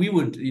romantic. We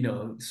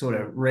would sort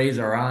of raise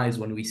our eyes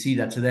when we see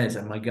that today. It's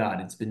like, my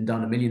God, it's been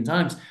done a million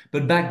times.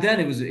 But back then,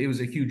 it was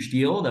a huge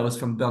deal. That was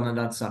from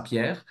Bernardin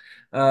Saint-Pierre,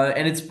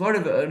 and it's part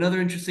of another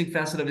interesting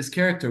facet of his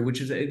character,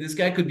 which is this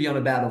guy could be on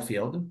a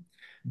battlefield,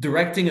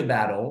 directing a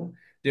battle.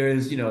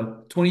 There's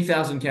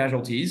 20,000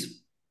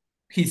 casualties.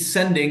 He's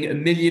sending a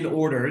million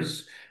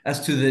orders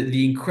as to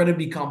the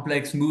incredibly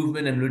complex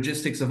movement and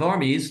logistics of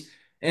armies.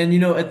 And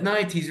at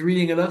night he's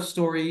reading a love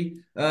story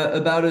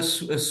about a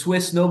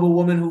Swiss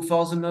noblewoman who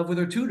falls in love with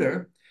her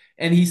tutor,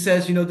 and he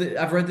says,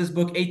 I've read this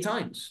book 8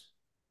 times.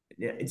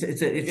 Yeah, it's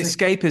like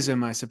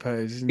Escapism, I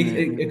suppose, isn't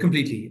it?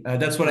 Completely.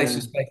 That's what I Yeah.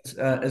 suspect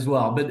as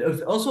well.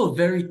 But also a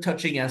very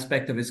touching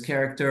aspect of his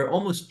character,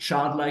 almost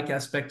childlike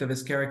aspect of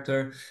his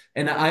character.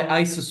 And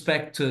I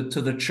suspect to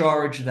the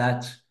charge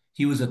that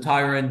he was a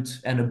tyrant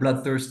and a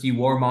bloodthirsty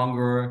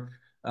warmonger.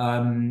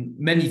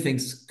 Many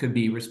things could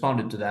be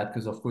responded to that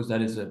because, of course,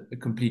 that is a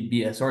complete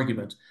BS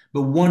argument.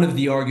 But one of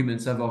the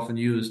arguments I've often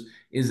used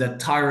is that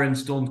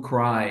tyrants don't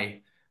cry,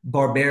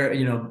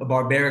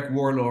 barbaric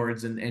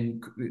warlords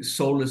and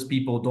soulless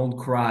people don't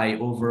cry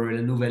over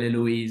La Nouvelle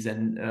Héloïse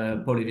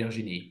and Paul et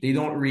Virginie. They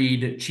don't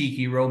read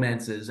cheeky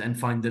romances and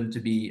find them to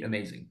be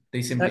amazing. They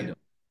Uh, simply don't.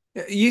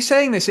 You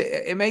saying this,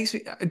 it makes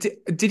me.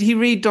 Did he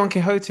read Don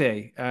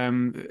Quixote?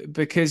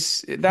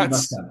 Because He must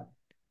that's. have.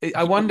 I He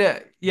must.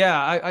 wonder.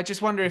 Yeah, I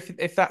just wonder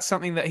if that's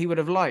something that he would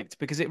have liked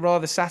because it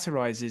rather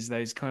satirizes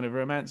those kind of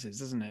romances,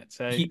 doesn't it?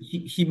 So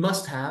He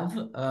must have,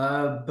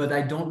 but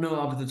I don't know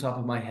off the top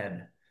of my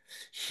head.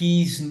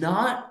 He's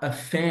not a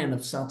fan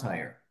of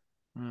satire.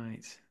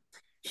 right.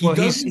 He Well,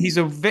 he's doesn't.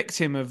 a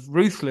victim of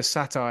ruthless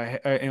satire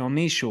on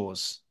these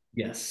shores.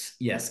 Yes,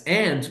 yes.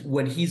 And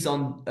when he's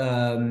on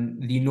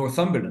the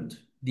Northumberland,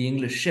 the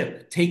English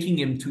ship, taking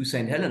him to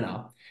St.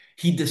 Helena,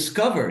 he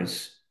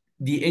discovers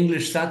the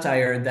English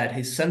satire that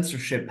his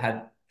censorship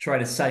had tried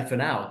to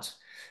siphon out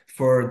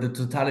for the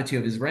totality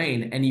of his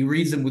reign, and he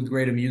reads them with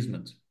great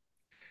amusement.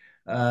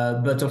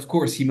 But of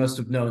course, he must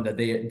have known that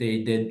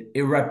they did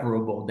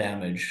irreparable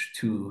damage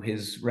to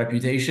his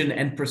reputation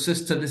and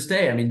persist to this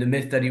day. I mean, the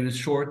myth that he was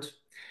short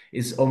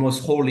is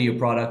almost wholly a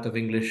product of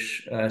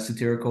English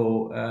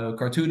satirical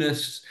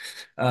cartoonists,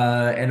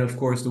 and of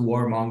course, the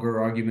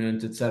warmonger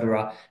argument,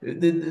 etc.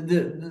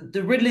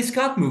 The Ridley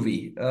Scott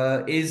movie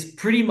is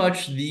pretty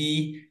much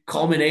the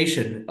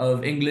culmination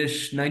of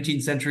English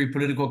 19th century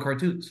political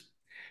cartoons.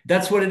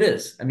 That's what it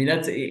is. I mean,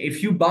 that's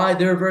if you buy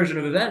their version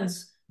of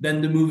events,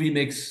 then the movie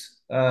makes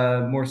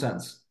more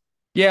sense.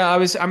 Yeah,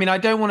 I mean, I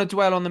don't want to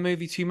dwell on the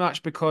movie too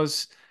much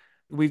because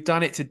we've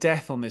done it to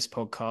death on this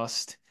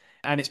podcast,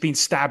 and it's been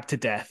stabbed to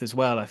death as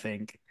well, I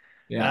think.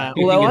 Yeah,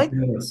 Although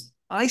kicking it through this.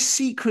 I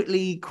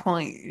secretly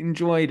quite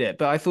enjoyed it,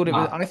 but I thought it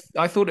was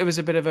Ah, I thought it was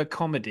a bit of a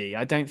comedy.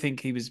 I don't think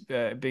he was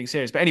being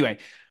serious. But anyway,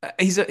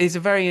 he's a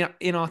very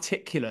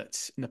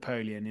inarticulate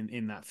Napoleon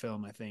in that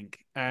film, I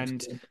think,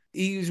 and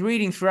he was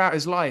reading throughout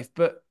his life.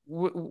 But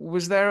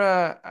was there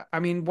a? I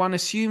mean, one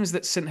assumes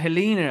that St.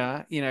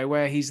 Helena,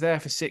 where he's there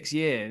for 6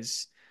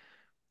 years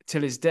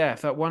till his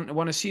death, that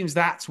one assumes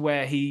that's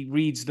where he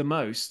reads the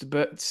most.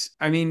 But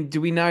I mean,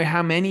 do we know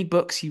how many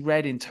books he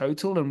read in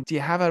total, and do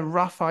you have a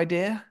rough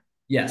idea?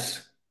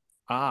 yes.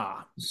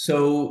 Ah.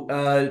 So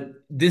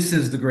this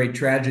is the great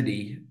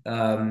tragedy,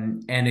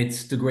 and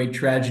it's the great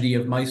tragedy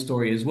of my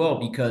story as well,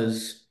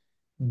 because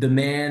the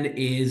man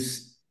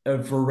is a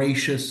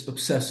voracious,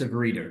 obsessive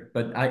reader.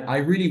 But I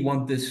really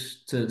want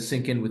this to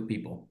sink in with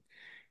people.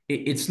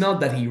 It's not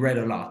that he read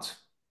a lot.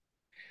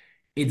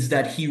 It's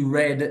that he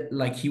read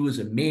like he was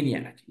a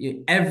maniac.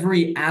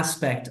 Every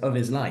aspect of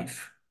his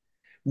life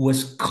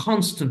was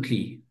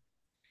constantly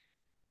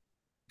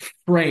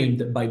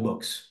framed by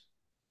books.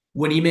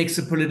 When he makes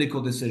a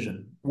political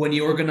decision, when he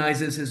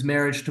organizes his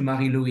marriage to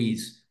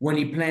Marie-Louise, when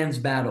he plans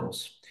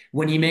battles,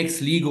 when he makes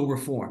legal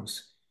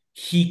reforms,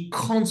 he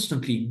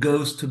constantly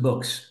goes to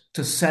books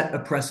to set a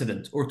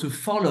precedent or to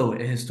follow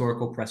a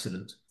historical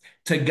precedent,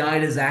 to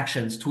guide his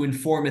actions, to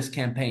inform his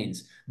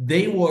campaigns.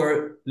 They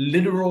were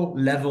literal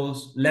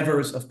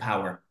levers of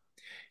power.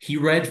 He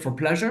read for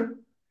pleasure.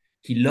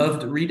 He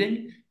loved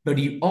reading, but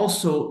he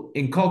also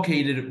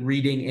inculcated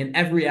reading in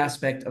every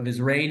aspect of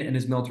his reign and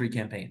his military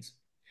campaigns.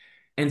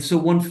 And so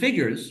one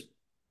figures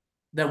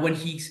that when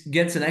he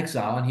gets in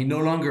exile and he no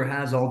longer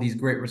has all these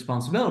great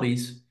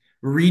responsibilities,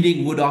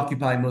 reading would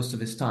occupy most of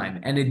his time.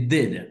 And it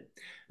did.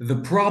 The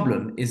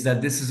problem is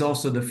that this is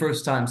also the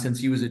first time since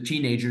he was a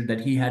teenager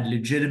that he had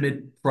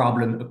legitimate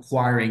problem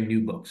acquiring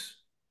new books.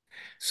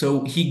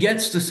 So he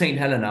gets to St.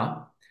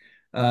 Helena.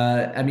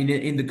 I mean,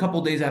 in the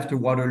couple days after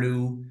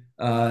Waterloo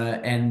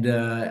and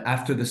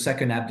after the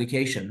second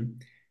abdication,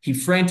 he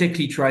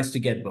frantically tries to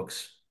get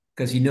books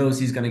because he knows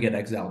he's going to get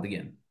exiled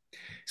again.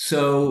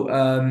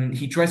 So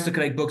he tries to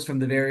collect books from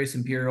the various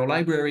imperial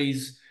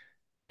libraries,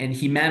 and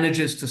he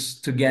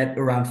manages to get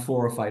around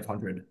 400 or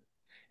 500.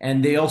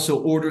 And they also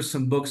order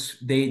some books.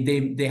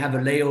 They have a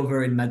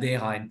layover in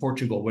Madeira in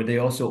Portugal where they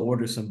also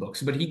order some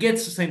books. But he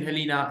gets to St.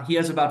 Helena. He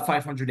has about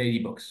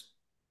 580 books,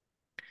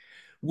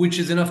 which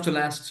is enough to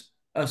last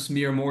us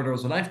mere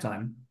mortals a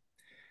lifetime.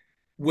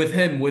 With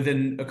him,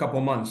 within a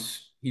couple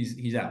months,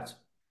 he's out.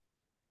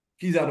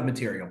 He's out of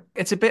material.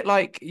 It's a bit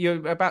like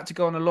you're about to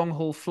go on a long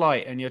haul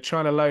flight and you're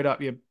trying to load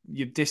up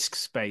your disk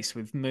space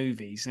with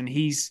movies, and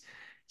he's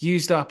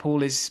used up all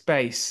his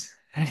space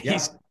and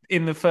he's Yeah.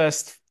 in the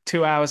first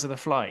 2 hours of the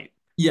flight.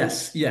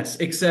 Yes, yes.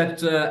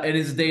 Except in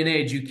this day and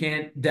age, you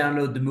can't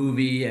download the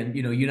movie, and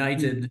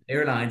United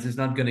Airlines is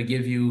not going to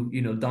give you,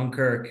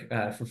 Dunkirk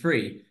for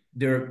free.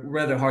 They're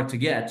rather hard to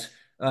get.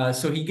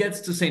 So he gets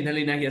to St.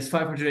 Helena. He has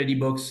 580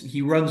 books.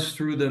 He runs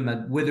through them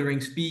at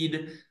withering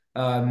speed,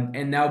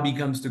 and now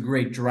becomes the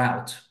Great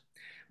Drought,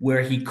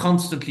 where he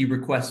constantly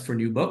requests for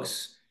new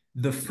books.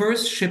 The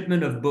first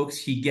shipment of books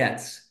he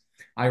gets,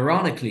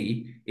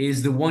 ironically,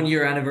 is the 1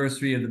 year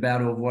anniversary of the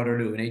Battle of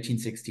Waterloo in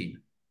 1816.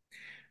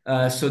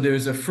 So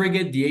there's a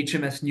frigate, the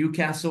HMS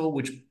Newcastle,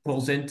 which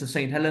pulls into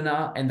St.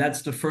 Helena, and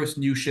that's the first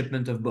new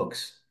shipment of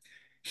books.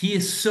 He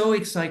is so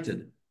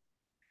excited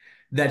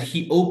that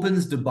he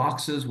opens the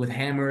boxes with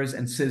hammers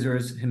and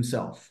scissors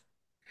himself.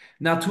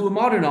 Now, to a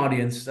modern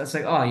audience, that's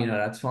like, oh,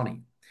 that's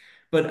funny.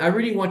 But I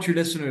really want your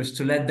listeners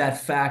to let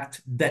that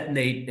fact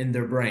detonate in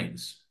their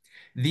brains.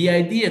 The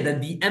idea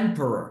that the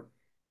emperor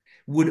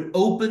would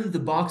open the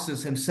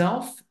boxes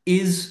himself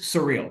is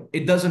surreal.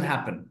 It doesn't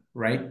happen,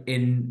 right?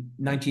 In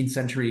 19th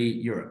century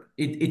Europe.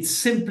 It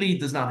simply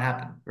does not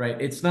happen, right?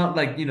 It's not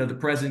like, the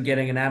president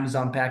getting an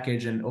Amazon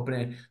package and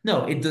opening it.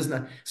 No, it does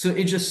not. So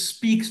it just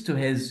speaks to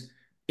his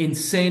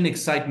insane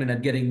excitement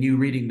at getting new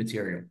reading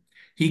material.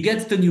 He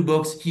gets the new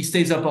books, he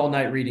stays up all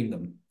night reading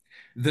them.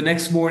 The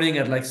next morning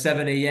at like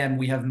 7 a.m.,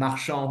 we have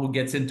Marchand who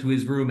gets into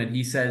his room and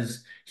he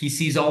says he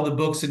sees all the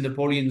books in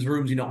Napoleon's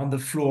rooms, on the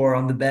floor,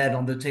 on the bed,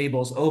 on the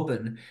tables,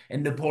 open.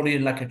 And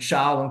Napoleon, like a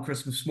child on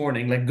Christmas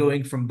morning, like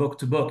going from book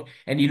to book.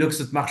 And he looks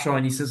at Marchand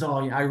and he says,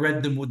 oh, I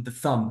read them with the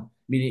thumb.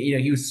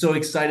 Meaning, he was so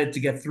excited to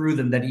get through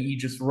them that he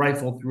just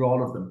rifled through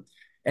all of them.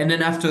 And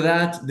then after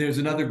that, there's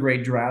another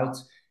great drought.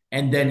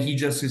 And then he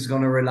just is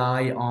going to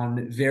rely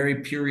on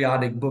very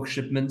periodic book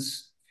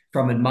shipments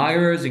from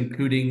admirers,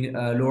 including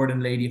Lord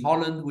and Lady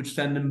Holland, which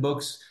send him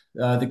books.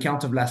 The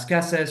Count of Las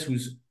Casas,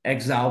 who's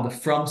exiled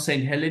from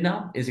St.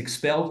 Helena, is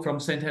expelled from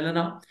St.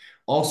 Helena,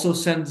 also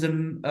sends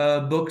him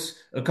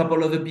books. A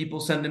couple other people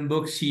send him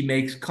books. He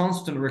makes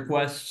constant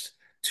requests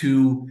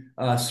to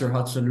Sir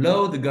Hudson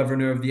Lowe, the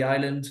governor of the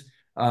island.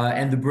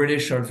 And the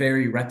British are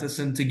very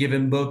reticent to give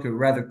him book,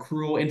 rather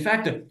cruel. In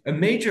fact, a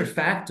major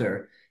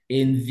factor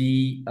in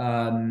the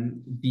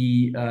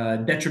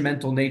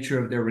detrimental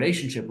nature of their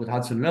relationship with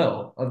Hudson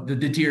Lowe, of the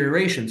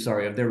deterioration,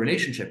 sorry, of their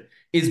relationship,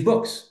 is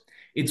books.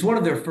 It's one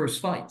of their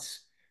first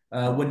fights.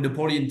 When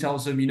Napoleon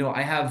tells him,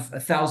 I have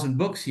 1,000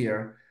 books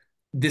here.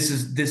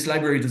 This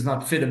library does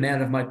not fit a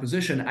man of my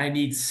position. I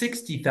need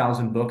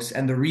 60,000 books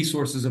and the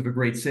resources of a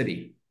great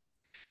city.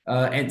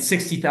 And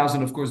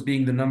 60,000, of course,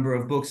 being the number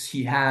of books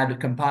he had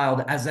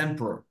compiled as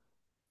emperor.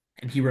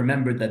 And he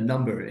remembered that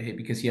number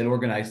because he had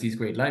organized these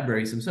great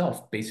libraries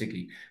himself,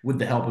 basically, with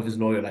the help of his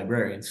loyal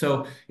librarian.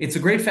 So it's a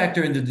great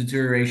factor in the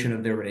deterioration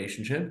of their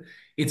relationship.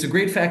 It's a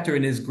great factor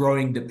in his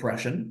growing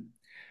depression.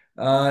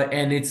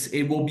 And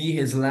it will be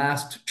his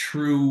last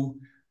true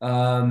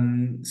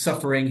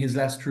suffering, his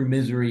last true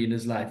misery in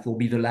his life will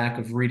be the lack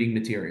of reading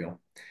material.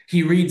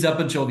 He reads up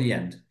until the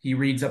end. He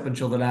reads up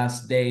until the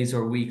last days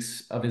or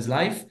weeks of his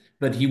life,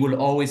 but he will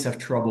always have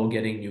trouble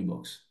getting new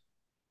books.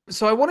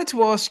 So I wanted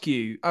to ask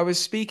you, I was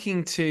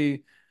speaking to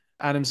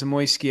Adam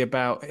Zamoyski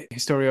about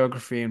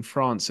historiography in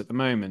France at the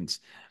moment,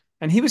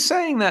 and he was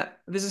saying that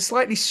there's a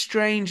slightly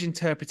strange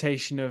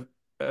interpretation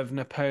of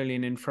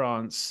Napoleon in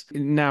France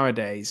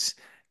nowadays,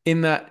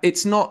 in that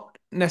it's not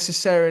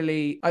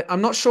necessarily,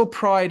 I'm not sure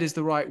pride is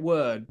the right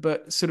word,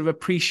 but sort of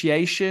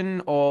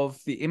appreciation of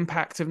the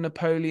impact of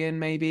Napoleon,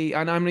 maybe.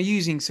 And I'm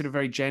using sort of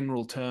very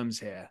general terms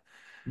here.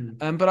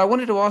 Mm. But I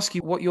wanted to ask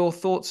you what your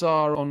thoughts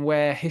are on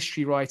where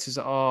history writers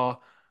are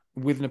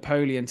with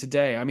Napoleon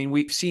today. I mean,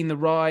 we've seen the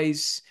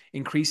rise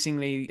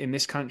increasingly in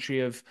this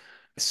country of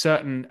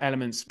certain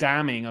elements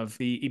damning of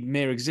the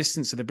mere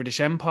existence of the British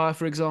Empire,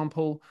 for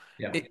example.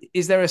 Yeah.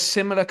 Is there a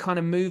similar kind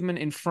of movement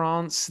in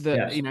France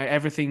that, Yes.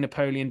 everything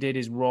Napoleon did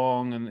is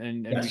wrong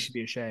and we should Yes.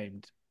 be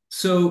ashamed?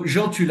 So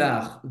Jean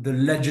Tullard, the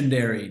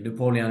legendary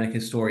Napoleonic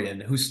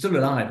historian who's still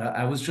alive,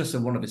 I was just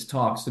at one of his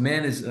talks. The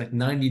man is like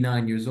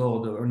 99 years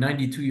old or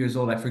 92 years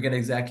old. I forget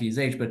exactly his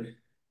age, but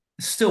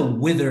still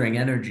withering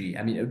energy.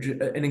 I mean,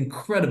 an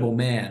incredible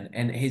man,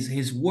 and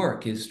his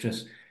work is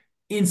just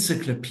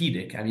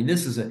encyclopedic. I mean,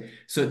 this is a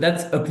so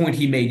that's a point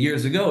he made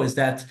years ago, is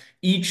that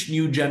each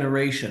new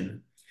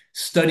generation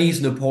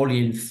studies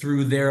Napoleon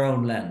through their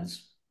own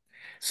lens.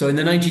 So in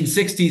the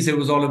 1960s, it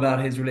was all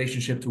about his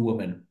relationship to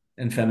women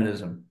and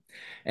feminism.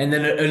 And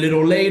then a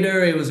little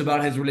later, it was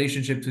about his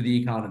relationship to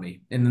the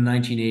economy in the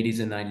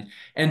 1980s and 90s.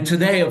 And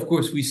today, of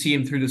course, we see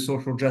him through the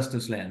social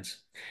justice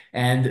lens.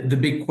 And the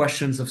big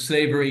questions of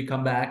slavery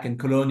come back and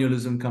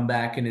colonialism come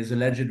back and his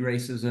alleged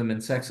racism and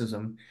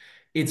sexism.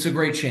 It's a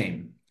great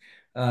shame.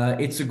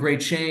 It's a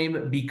great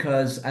shame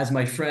because, as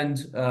my friend,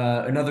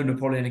 another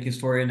Napoleonic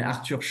historian,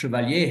 Arthur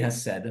Chevalier, has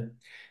said,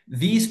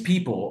 these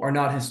people are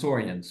not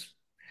historians.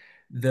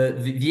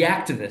 The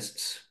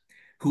activists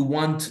who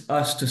want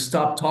us to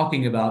stop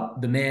talking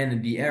about the man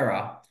and the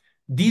era,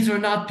 these are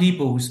not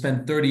people who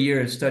spent 30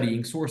 years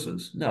studying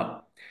sources. No,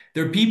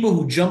 they're people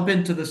who jump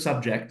into the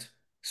subject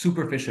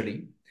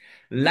superficially,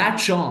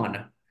 latch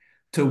on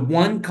to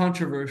one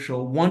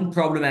controversial, one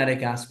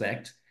problematic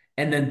aspect,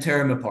 and then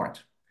tear him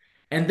apart.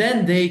 And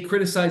then they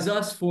criticize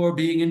us for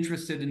being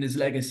interested in his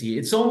legacy.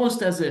 It's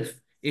almost as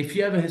if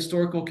you have a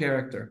historical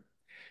character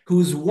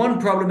whose one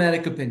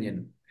problematic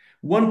opinion,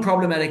 one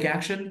problematic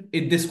action,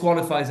 it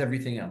disqualifies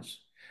everything else.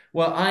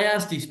 Well, I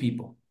ask these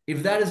people,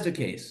 if that is the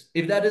case,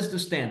 if that is the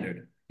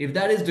standard, if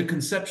that is the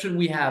conception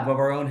we have of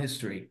our own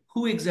history,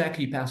 who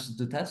exactly passes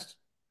the test?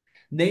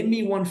 Name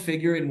me one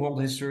figure in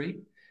world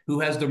history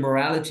who has the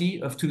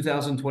morality of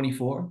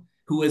 2024,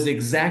 who is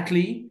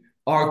exactly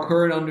our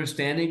current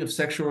understanding of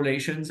sexual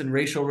relations and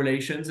racial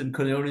relations and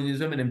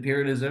colonialism and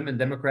imperialism and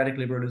democratic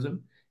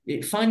liberalism.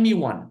 Find me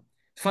one.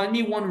 Find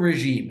me one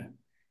regime.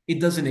 It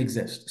doesn't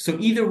exist. So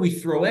either we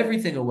throw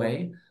everything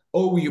away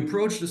or we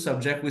approach the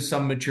subject with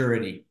some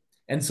maturity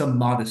and some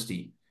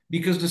modesty.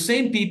 Because the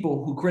same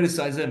people who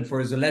criticize him for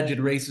his alleged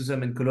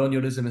racism and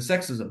colonialism and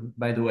sexism,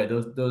 by the way,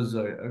 those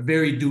are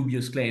very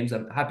dubious claims.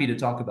 I'm happy to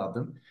talk about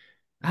them,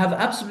 have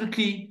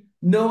absolutely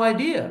no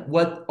idea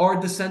what our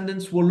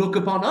descendants will look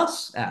upon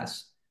us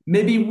as.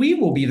 Maybe we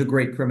will be the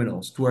great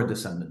criminals to our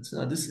descendants.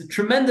 Now, this is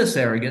tremendous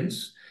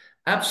arrogance,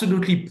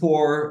 absolutely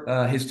poor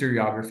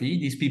historiography.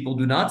 These people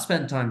do not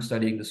spend time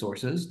studying the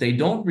sources. They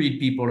don't read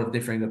people of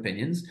differing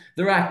opinions.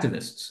 They're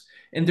activists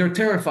and they're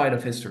terrified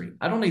of history.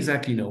 I don't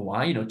exactly know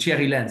why. You know,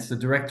 Thierry Lenz, the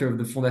director of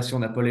the Fondation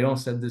Napoleon,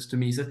 said this to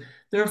me. He said,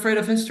 they're afraid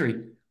of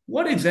history.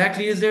 What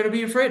exactly is there to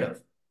be afraid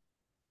of?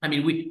 I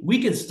mean,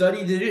 we can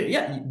study.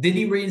 Did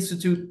he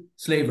reinstitute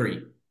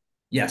slavery?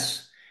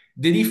 Yes.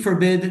 Did he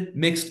forbid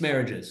mixed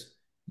marriages?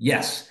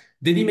 Yes.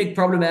 Did he make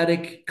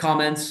problematic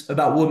comments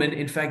about women?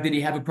 In fact, did he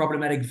have a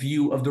problematic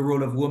view of the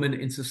role of women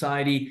in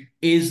society?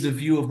 Is the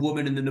view of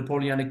women in the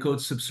Napoleonic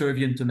Code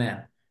subservient to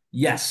man?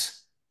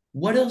 Yes.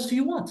 What else do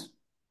you want?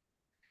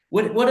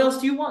 What else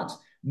do you want?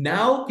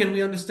 Now can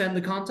we understand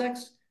the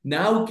context?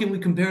 Now can we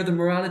compare the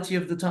morality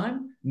of the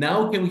time?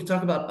 Now can we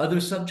talk about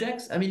other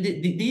subjects? I mean,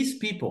 these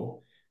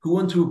people who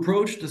want to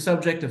approach the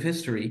subject of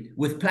history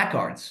with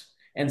placards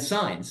and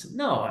signs.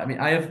 No, I mean,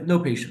 I have no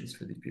patience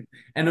for these people.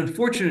 And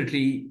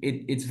unfortunately,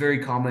 it's very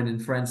common in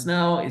France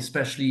now,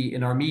 especially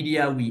in our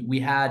media. We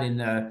had in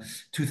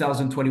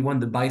 2021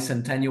 the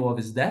bicentennial of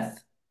his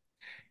death.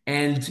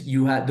 And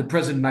you had the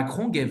President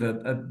Macron gave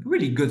a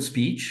really good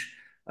speech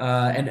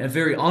and a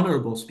very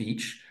honorable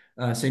speech,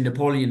 saying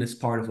Napoleon is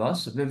part of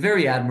us. A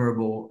very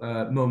admirable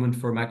moment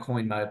for Macron,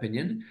 in my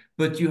opinion.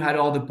 But you had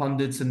all the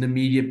pundits and the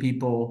media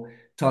people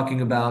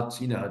talking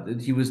about, you know, that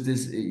he was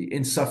this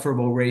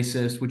insufferable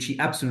racist, which he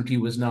absolutely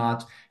was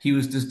not. He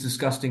was this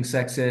disgusting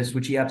sexist,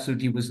 which he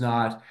absolutely was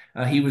not.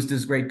 He was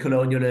this great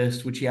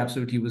colonialist, which he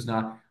absolutely was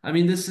not. I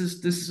mean, this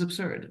is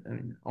absurd. I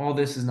mean, all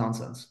this is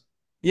nonsense.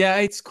 Yeah,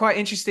 it's quite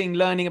interesting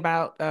learning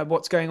about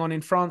what's going on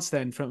in France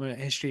then from a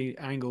history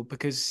angle,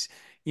 because,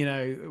 you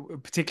know,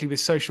 particularly with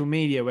social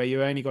media where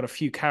you only got a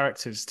few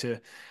characters to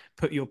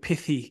put your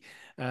pithy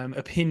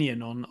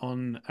opinion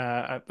on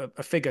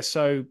a figure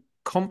so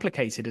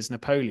complicated as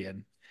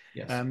Napoleon,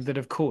 Yes. that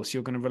of course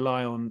you're going to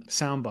rely on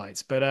sound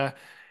bites. But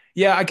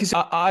yeah,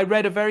 I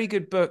read a very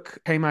good book,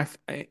 came out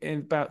in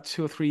about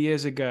 2 or 3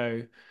 years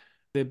ago,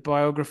 the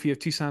biography of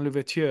Toussaint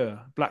Louverture,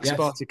 Black Yes.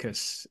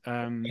 Spartacus.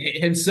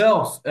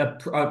 Himself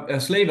a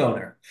slave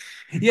owner.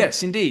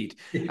 Yes, indeed.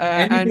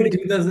 Anybody And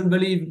who doesn't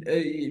believe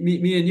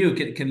me and you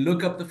can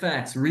look up the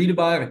facts, read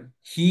about it.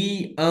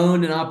 He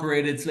owned and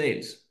operated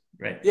slaves,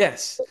 right?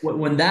 yes,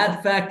 When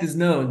that fact is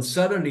known,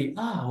 suddenly,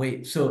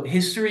 wait, so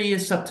history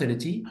is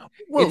subtlety.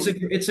 It's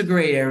well, a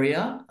gray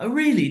area.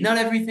 Really, not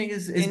everything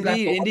is black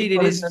or indeed,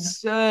 it is white.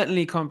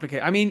 certainly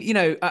complicated. I mean, you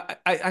know,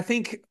 I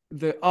think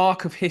the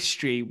arc of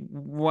history,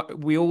 what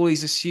we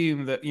always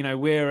assume that, you know,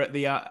 we're at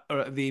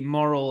the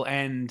moral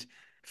end,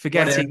 What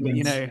forgetting that,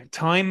 you arrogance. know,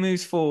 time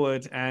moves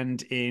forward,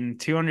 and in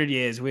 200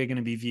 years we're going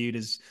to be viewed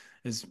as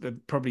as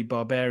probably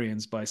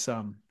barbarians by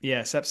some.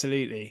 Yes,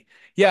 absolutely.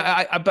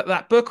 Yeah, but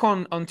that book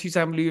on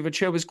Toussaint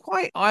Louverture was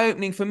quite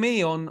eye-opening for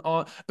me on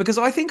because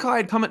I think I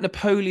had come at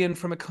Napoleon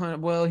from a kind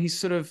of, well, he's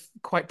sort of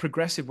quite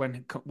progressive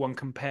when one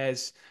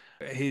compares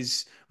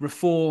his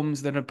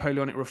reforms, the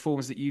Napoleonic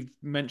reforms that you've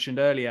mentioned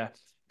earlier,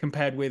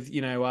 compared with,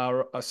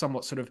 our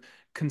somewhat sort of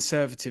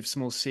conservative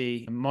small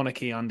c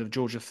monarchy under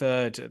George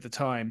III at the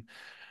time.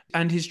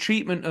 And his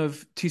treatment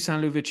of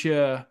Toussaint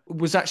Louverture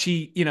was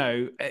actually,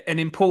 an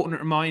important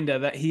reminder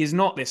that he is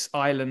not this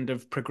island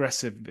of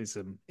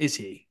progressivism, is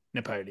he,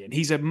 Napoleon?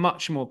 He's a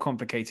much more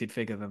complicated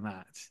figure than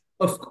that.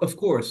 Of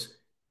course.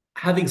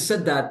 Having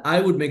said that, I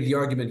would make the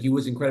argument he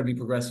was incredibly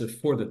progressive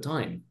for the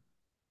time.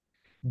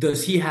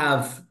 Does he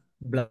have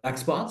black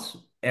spots,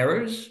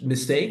 errors,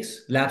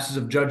 mistakes, lapses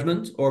of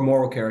judgment, or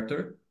moral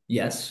character?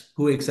 Yes.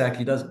 Who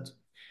exactly doesn't?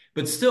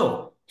 But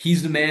still,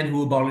 he's the man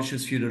who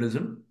abolishes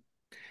feudalism.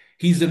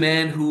 He's the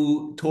man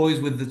who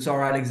toys with the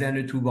Tsar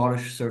Alexander to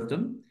abolish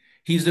serfdom.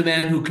 He's the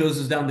man who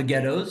closes down the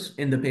ghettos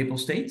in the Papal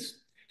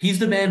States. He's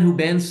the man who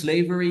bans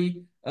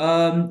slavery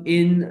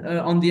in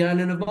on the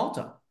island of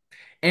Malta,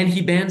 and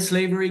he banned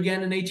slavery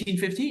again in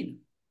 1815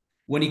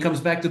 when he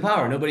comes back to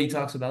power. Nobody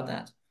talks about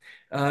that.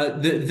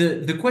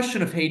 The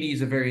question of Haiti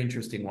is a very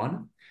interesting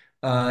one.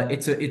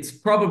 It's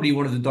probably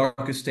one of the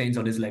darkest stains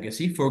on his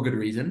legacy for good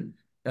reason.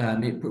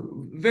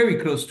 Very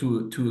close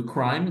to a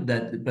crime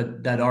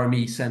that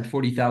army sent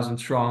 40,000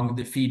 strong,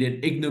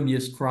 defeated,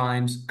 ignominious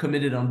crimes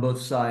committed on both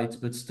sides,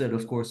 but still,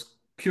 of course,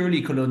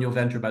 purely colonial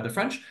venture by the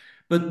French.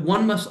 But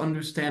one must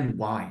understand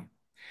why.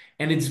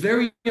 And it's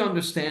very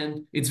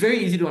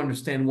easy to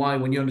understand why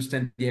when you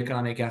understand the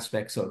economic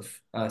aspects of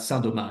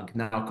Saint-Domingue,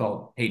 now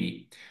called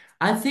Haiti.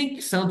 I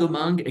think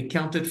Saint-Domingue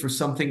accounted for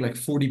something like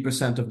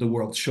 40% of the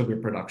world's sugar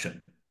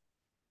production.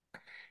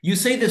 You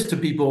say this to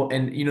people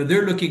and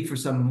they're looking for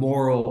some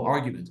moral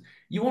argument.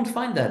 You won't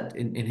find that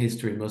in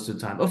history most of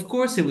the time. Of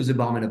course it was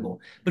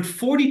abominable, but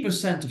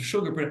 40% of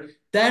sugar,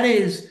 that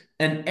is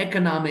an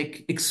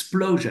economic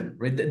explosion,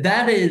 right?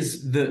 That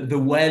is the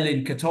well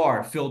in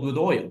Qatar filled with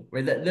oil,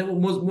 right? That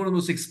was one of the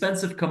most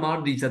expensive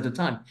commodities at the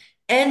time.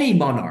 Any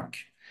monarch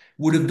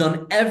would have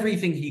done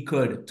everything he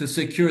could to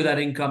secure that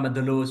income at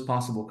the lowest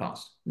possible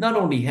cost. Not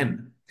only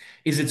him.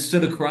 Is it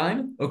still a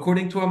crime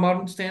according to our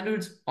modern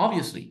standards?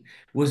 Obviously.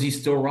 Was he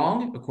still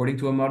wrong according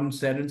to our modern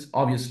standards?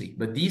 Obviously.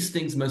 But these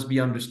things must be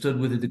understood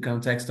within the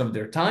context of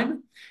their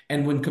time.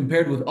 And when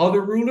compared with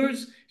other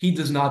rulers, he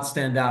does not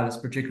stand out as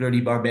particularly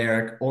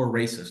barbaric or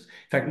racist.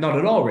 In fact, not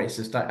at all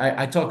racist.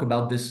 I talk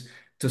about this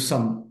to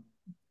some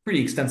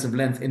pretty extensive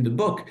length in the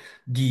book.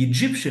 The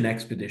Egyptian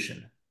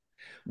expedition,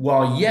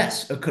 while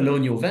yes, a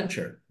colonial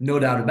venture, no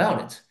doubt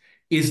about it,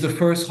 is the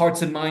first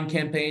hearts and mind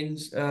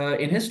campaigns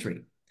in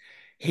history.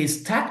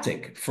 His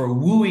tactic for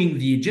wooing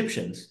the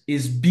Egyptians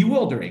is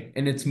bewildering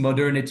in its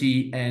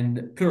modernity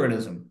and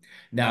pluralism.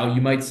 Now,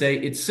 you might say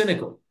it's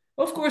cynical.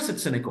 Of course,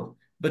 it's cynical.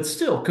 But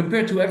still,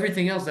 compared to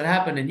everything else that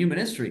happened in human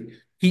history,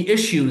 he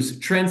issues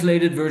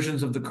translated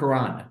versions of the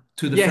Quran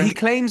to the Yeah, he French.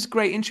 claims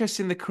great interest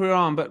in the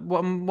Quran, but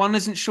one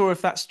isn't sure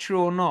if that's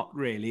true or not,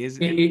 really, is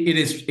it?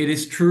 It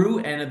is true,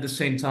 and at the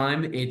same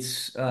time,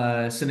 it's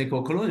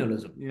cynical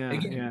colonialism. Yeah,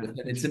 Again, yeah.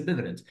 it's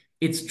ambivalent.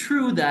 It's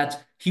true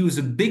that he was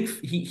a big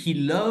he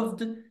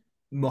loved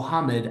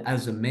Muhammad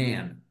as a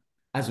man,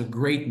 as a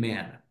great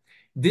man.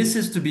 This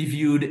is to be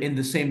viewed in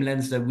the same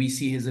lens that we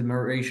see his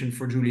admiration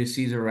for Julius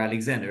Caesar or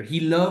Alexander. He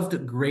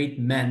loved great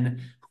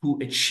men who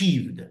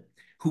achieved,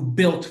 who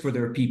built for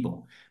their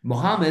people.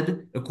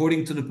 Muhammad,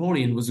 according to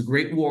Napoleon, was a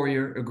great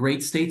warrior, a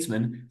great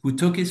statesman who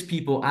took his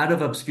people out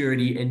of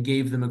obscurity and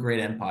gave them a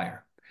great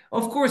empire.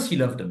 Of course, he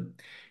loved them.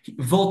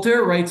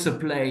 Voltaire writes a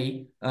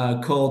play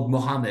called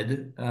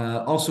Muhammad,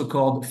 also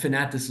called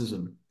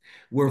Fanaticism,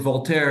 where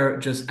Voltaire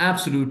just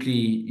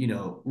absolutely,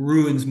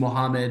 ruins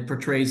Muhammad,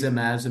 portrays him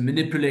as a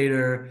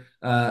manipulator,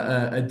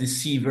 a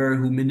deceiver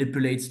who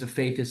manipulates the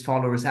faith his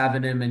followers have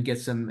in him and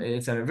gets them,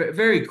 etc.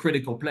 Very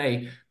critical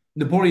play.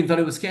 Napoleon thought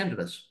it was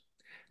scandalous.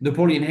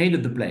 Napoleon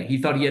hated the play.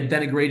 He thought he had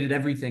denigrated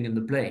everything in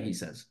the play, he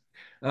says.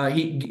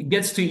 He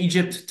gets to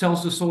Egypt,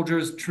 tells the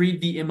soldiers,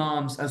 treat the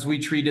imams as we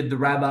treated the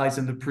rabbis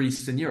and the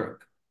priests in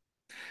Europe.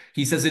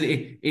 He says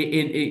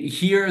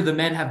here the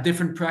men have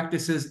different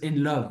practices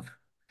in love,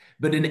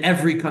 but in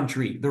every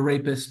country, the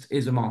rapist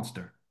is a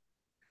monster.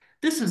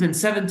 This is in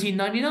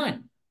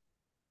 1799,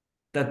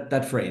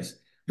 that phrase.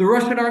 The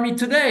Russian army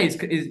today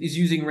is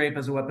using rape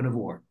as a weapon of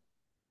war.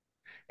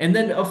 And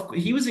then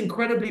he was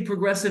incredibly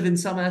progressive in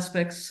some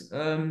aspects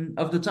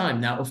of the time.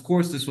 Now, of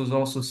course, this was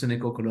also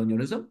cynical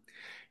colonialism.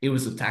 It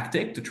was a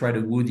tactic to try to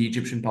woo the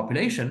Egyptian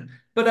population.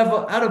 But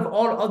out of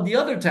all of the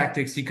other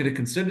tactics he could have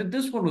considered,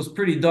 this one was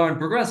pretty darn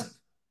progressive.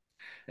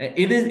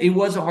 It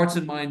was a hearts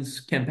and minds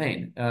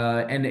campaign,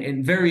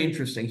 and very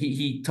interesting.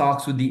 He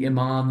talks with the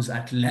imams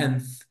at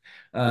length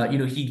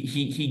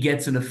He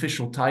gets an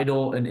official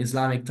title, an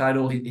Islamic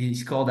title.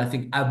 He's called, I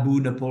think, Abu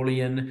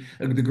Napoleon.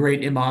 The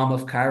great Imam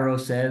of Cairo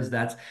says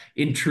that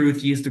in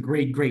truth he is the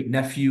great great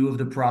nephew of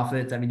the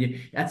Prophet. I mean,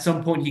 at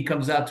some point he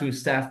comes out to a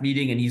staff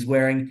meeting and he's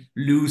wearing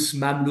loose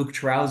Mamluk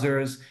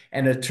trousers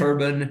and a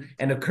turban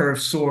and a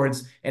curved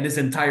swords, and his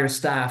entire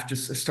staff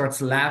just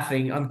starts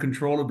laughing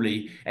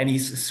uncontrollably, and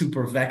he's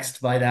super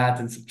vexed by that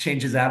and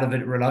changes out of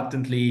it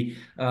reluctantly.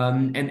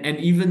 And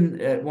even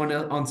one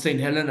on Saint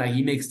Helena,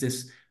 he makes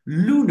this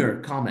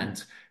lunar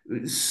comment,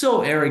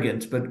 so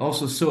arrogant but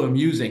also so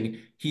amusing.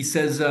 He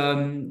says,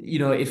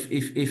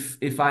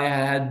 if I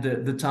had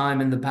the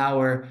time and the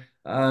power,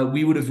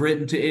 we would have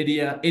written to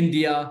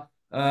India.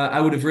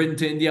 I would have written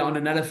to India on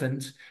an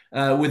elephant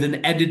with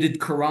an edited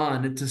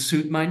Quran to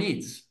suit my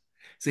needs.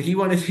 So he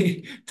wanted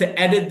to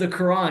edit the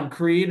Quran,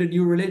 create a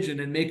new religion,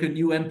 and make a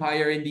new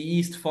empire in the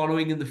East,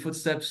 following in the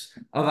footsteps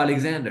of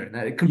Alexander.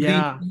 Now, a complete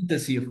Yeah.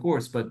 fantasy, of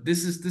course, but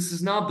this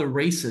is not the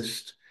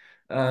racist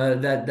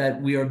that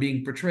we are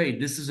being portrayed.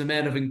 This is a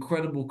man of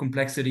incredible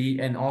complexity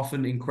and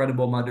often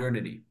incredible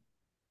modernity.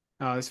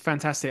 Oh, it's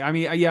fantastic. I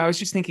mean, yeah, I was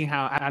just thinking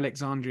how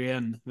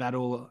Alexandrian that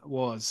all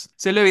was.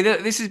 So, Louis,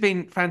 this has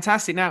been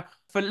fantastic. Now,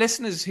 for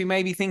listeners who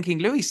may be thinking,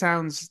 Louis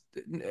sounds,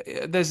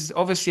 there's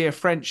obviously a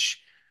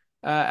French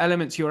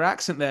element to your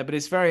accent there, but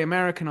it's very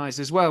Americanized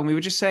as well. And we were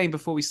just saying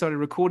before we started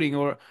recording,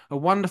 or a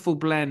wonderful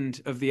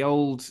blend of the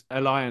old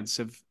alliance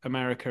of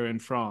America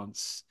and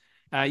France.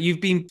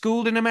 You've been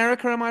schooled in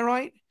America, am I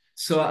right?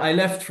 So I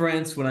left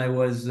France when I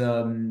was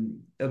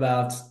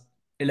about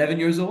 11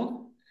 years old.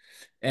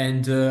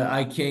 And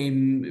I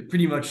came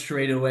pretty much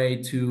straight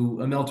away to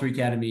a military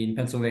academy in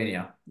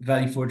Pennsylvania,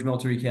 Valley Forge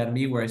Military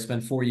Academy, where I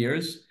spent 4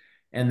 years.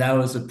 And that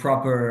was a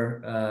proper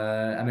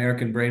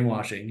American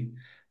brainwashing.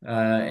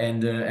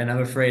 And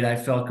I'm afraid I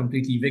fell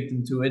completely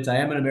victim to it. I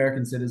am an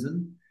American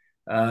citizen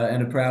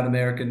and a proud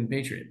American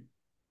patriot.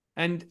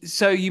 And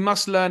so you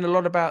must learn a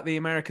lot about the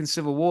American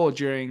Civil War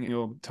during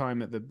your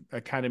time at the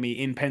academy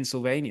in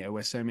Pennsylvania,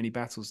 where so many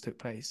battles took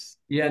place.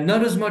 Yeah,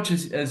 not as much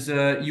as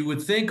you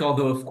would think,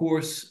 although of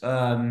course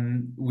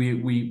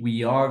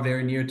we are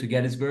very near to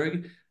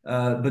Gettysburg.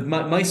 But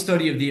my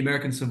study of the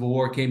American Civil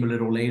War came a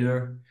little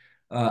later.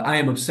 I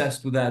am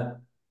obsessed with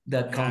that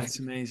Yeah, conflict. it's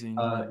amazing.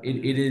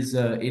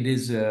 It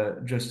is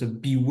just a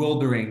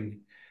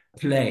bewildering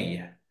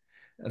play,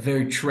 a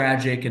very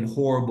tragic and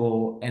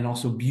horrible and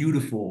also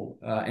beautiful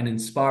and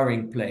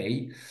inspiring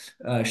play.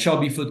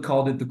 Shelby Foote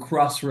called it the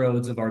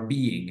crossroads of our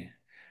being.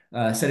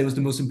 Said it was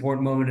the most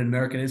important moment in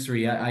American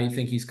history. I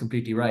think he's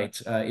completely right.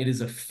 It is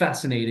a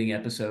fascinating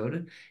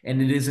episode,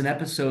 and it is an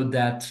episode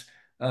that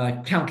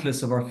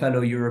countless of our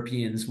fellow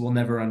Europeans will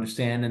never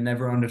understand and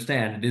never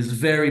understand. It is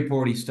very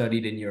poorly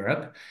studied in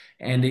Europe,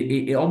 and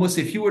it almost,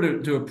 if you were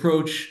to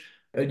approach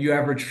your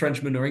average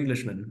Frenchman or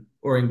Englishman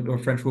or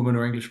French woman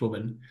or English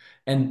woman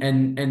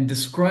and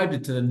described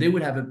it to them, they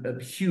would have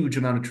a huge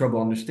amount of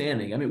trouble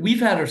understanding. I mean, we've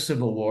had our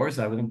civil wars.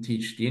 I won't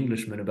teach the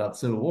Englishmen about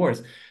civil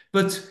wars,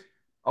 but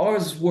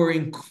ours were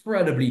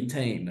incredibly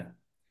tame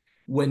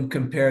when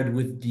compared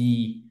with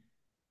the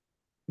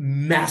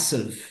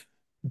massive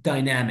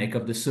dynamic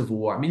of the Civil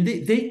War. I mean,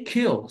 they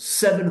kill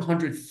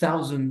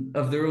 700,000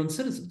 of their own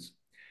citizens.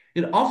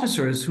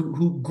 Officers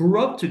who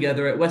grew up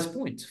together at West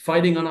Point,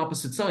 fighting on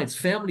opposite sides,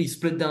 families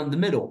split down the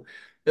middle,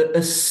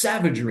 a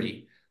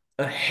savagery,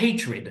 a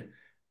hatred,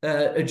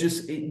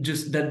 just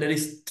that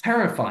is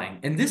terrifying.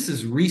 And this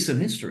is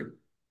recent history. I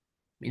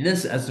mean,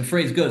 this, as the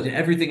phrase goes,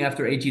 everything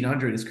after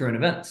 1800 is current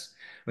events.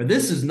 But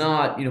this is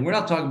not, we're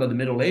not talking about the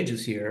Middle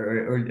Ages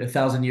here or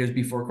 1,000 years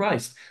before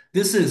Christ.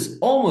 This is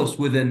almost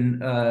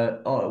within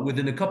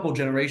a couple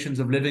generations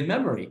of living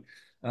memory.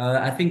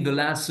 I think the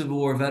last Civil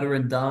War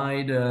veteran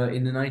died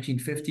in the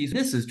 1950s.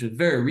 This is just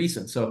very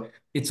recent. So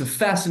it's a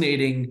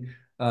fascinating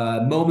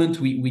moment.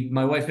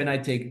 My wife and I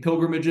take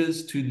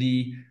pilgrimages to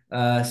the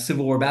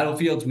Civil War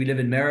battlefields. We live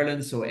in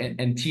Maryland, so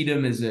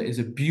Antietam is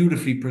a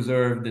beautifully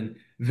preserved and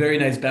very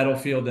nice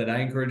battlefield that I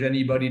encourage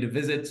anybody to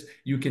visit.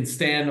 You can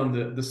stand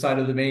on the side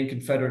of the main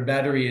Confederate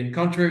battery, and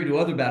contrary to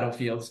other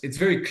battlefields, it's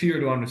very clear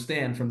to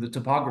understand from the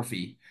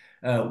topography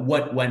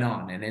what went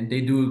on, and they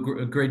do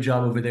a great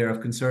job over there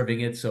of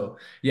conserving it. So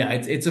yeah,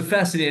 it's a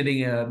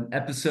fascinating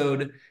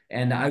episode,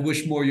 and I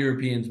wish more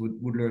Europeans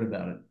would learn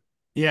about it.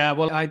 Yeah,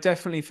 well, I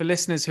definitely, for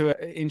listeners who are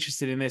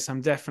interested in this,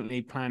 I'm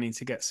definitely planning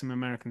to get some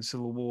American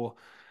Civil War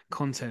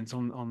content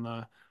on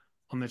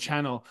the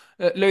channel.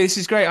 Louis, this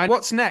is great.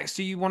 What's next?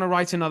 Do you want to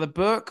write another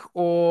book,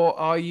 or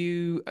are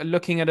you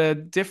looking at a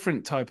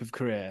different type of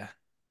career?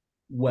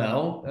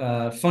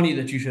 Well, funny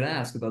that you should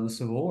ask about the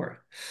Civil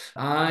War.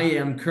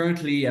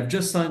 I've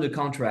just signed a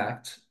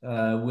contract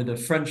with a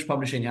French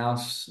publishing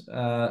house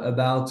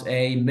about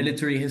a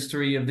military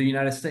history of the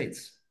United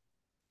States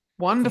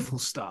Wonderful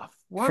stuff.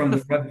 from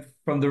the Wonderful.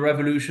 from the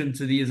revolution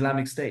to the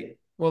Islamic State.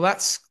 Well,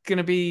 that's going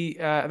to be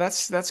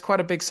that's quite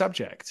a big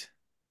subject.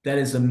 That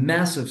is a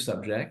massive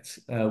subject,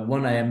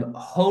 one I am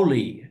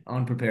wholly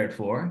unprepared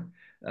for,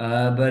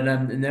 but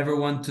I'm never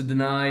one to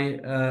deny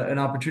an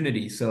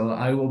opportunity. So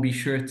I will be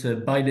sure to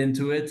bite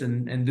into it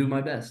and do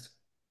my best.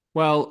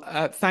 Well,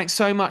 thanks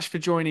so much for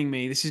joining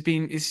me. This has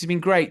been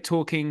great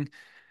talking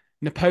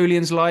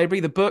Napoleon's Library,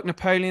 the book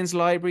Napoleon's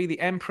Library, the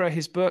Emperor,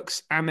 his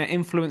books, and their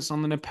influence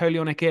on the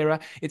Napoleonic era.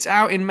 It's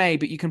out in May,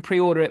 but you can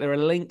pre-order it. There are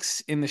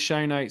links in the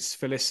show notes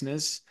for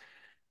listeners.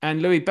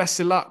 And Louis, best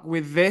of luck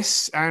with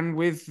this and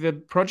with the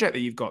project that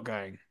you've got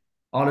going.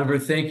 Oliver,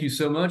 thank you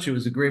so much. It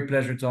was a great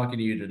pleasure talking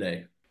to you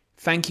today.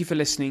 Thank you for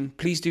listening.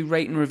 Please do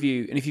rate and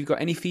review. And if you've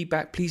got any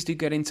feedback, please do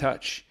get in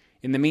touch.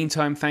 In the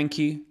meantime, thank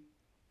you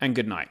and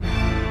good night.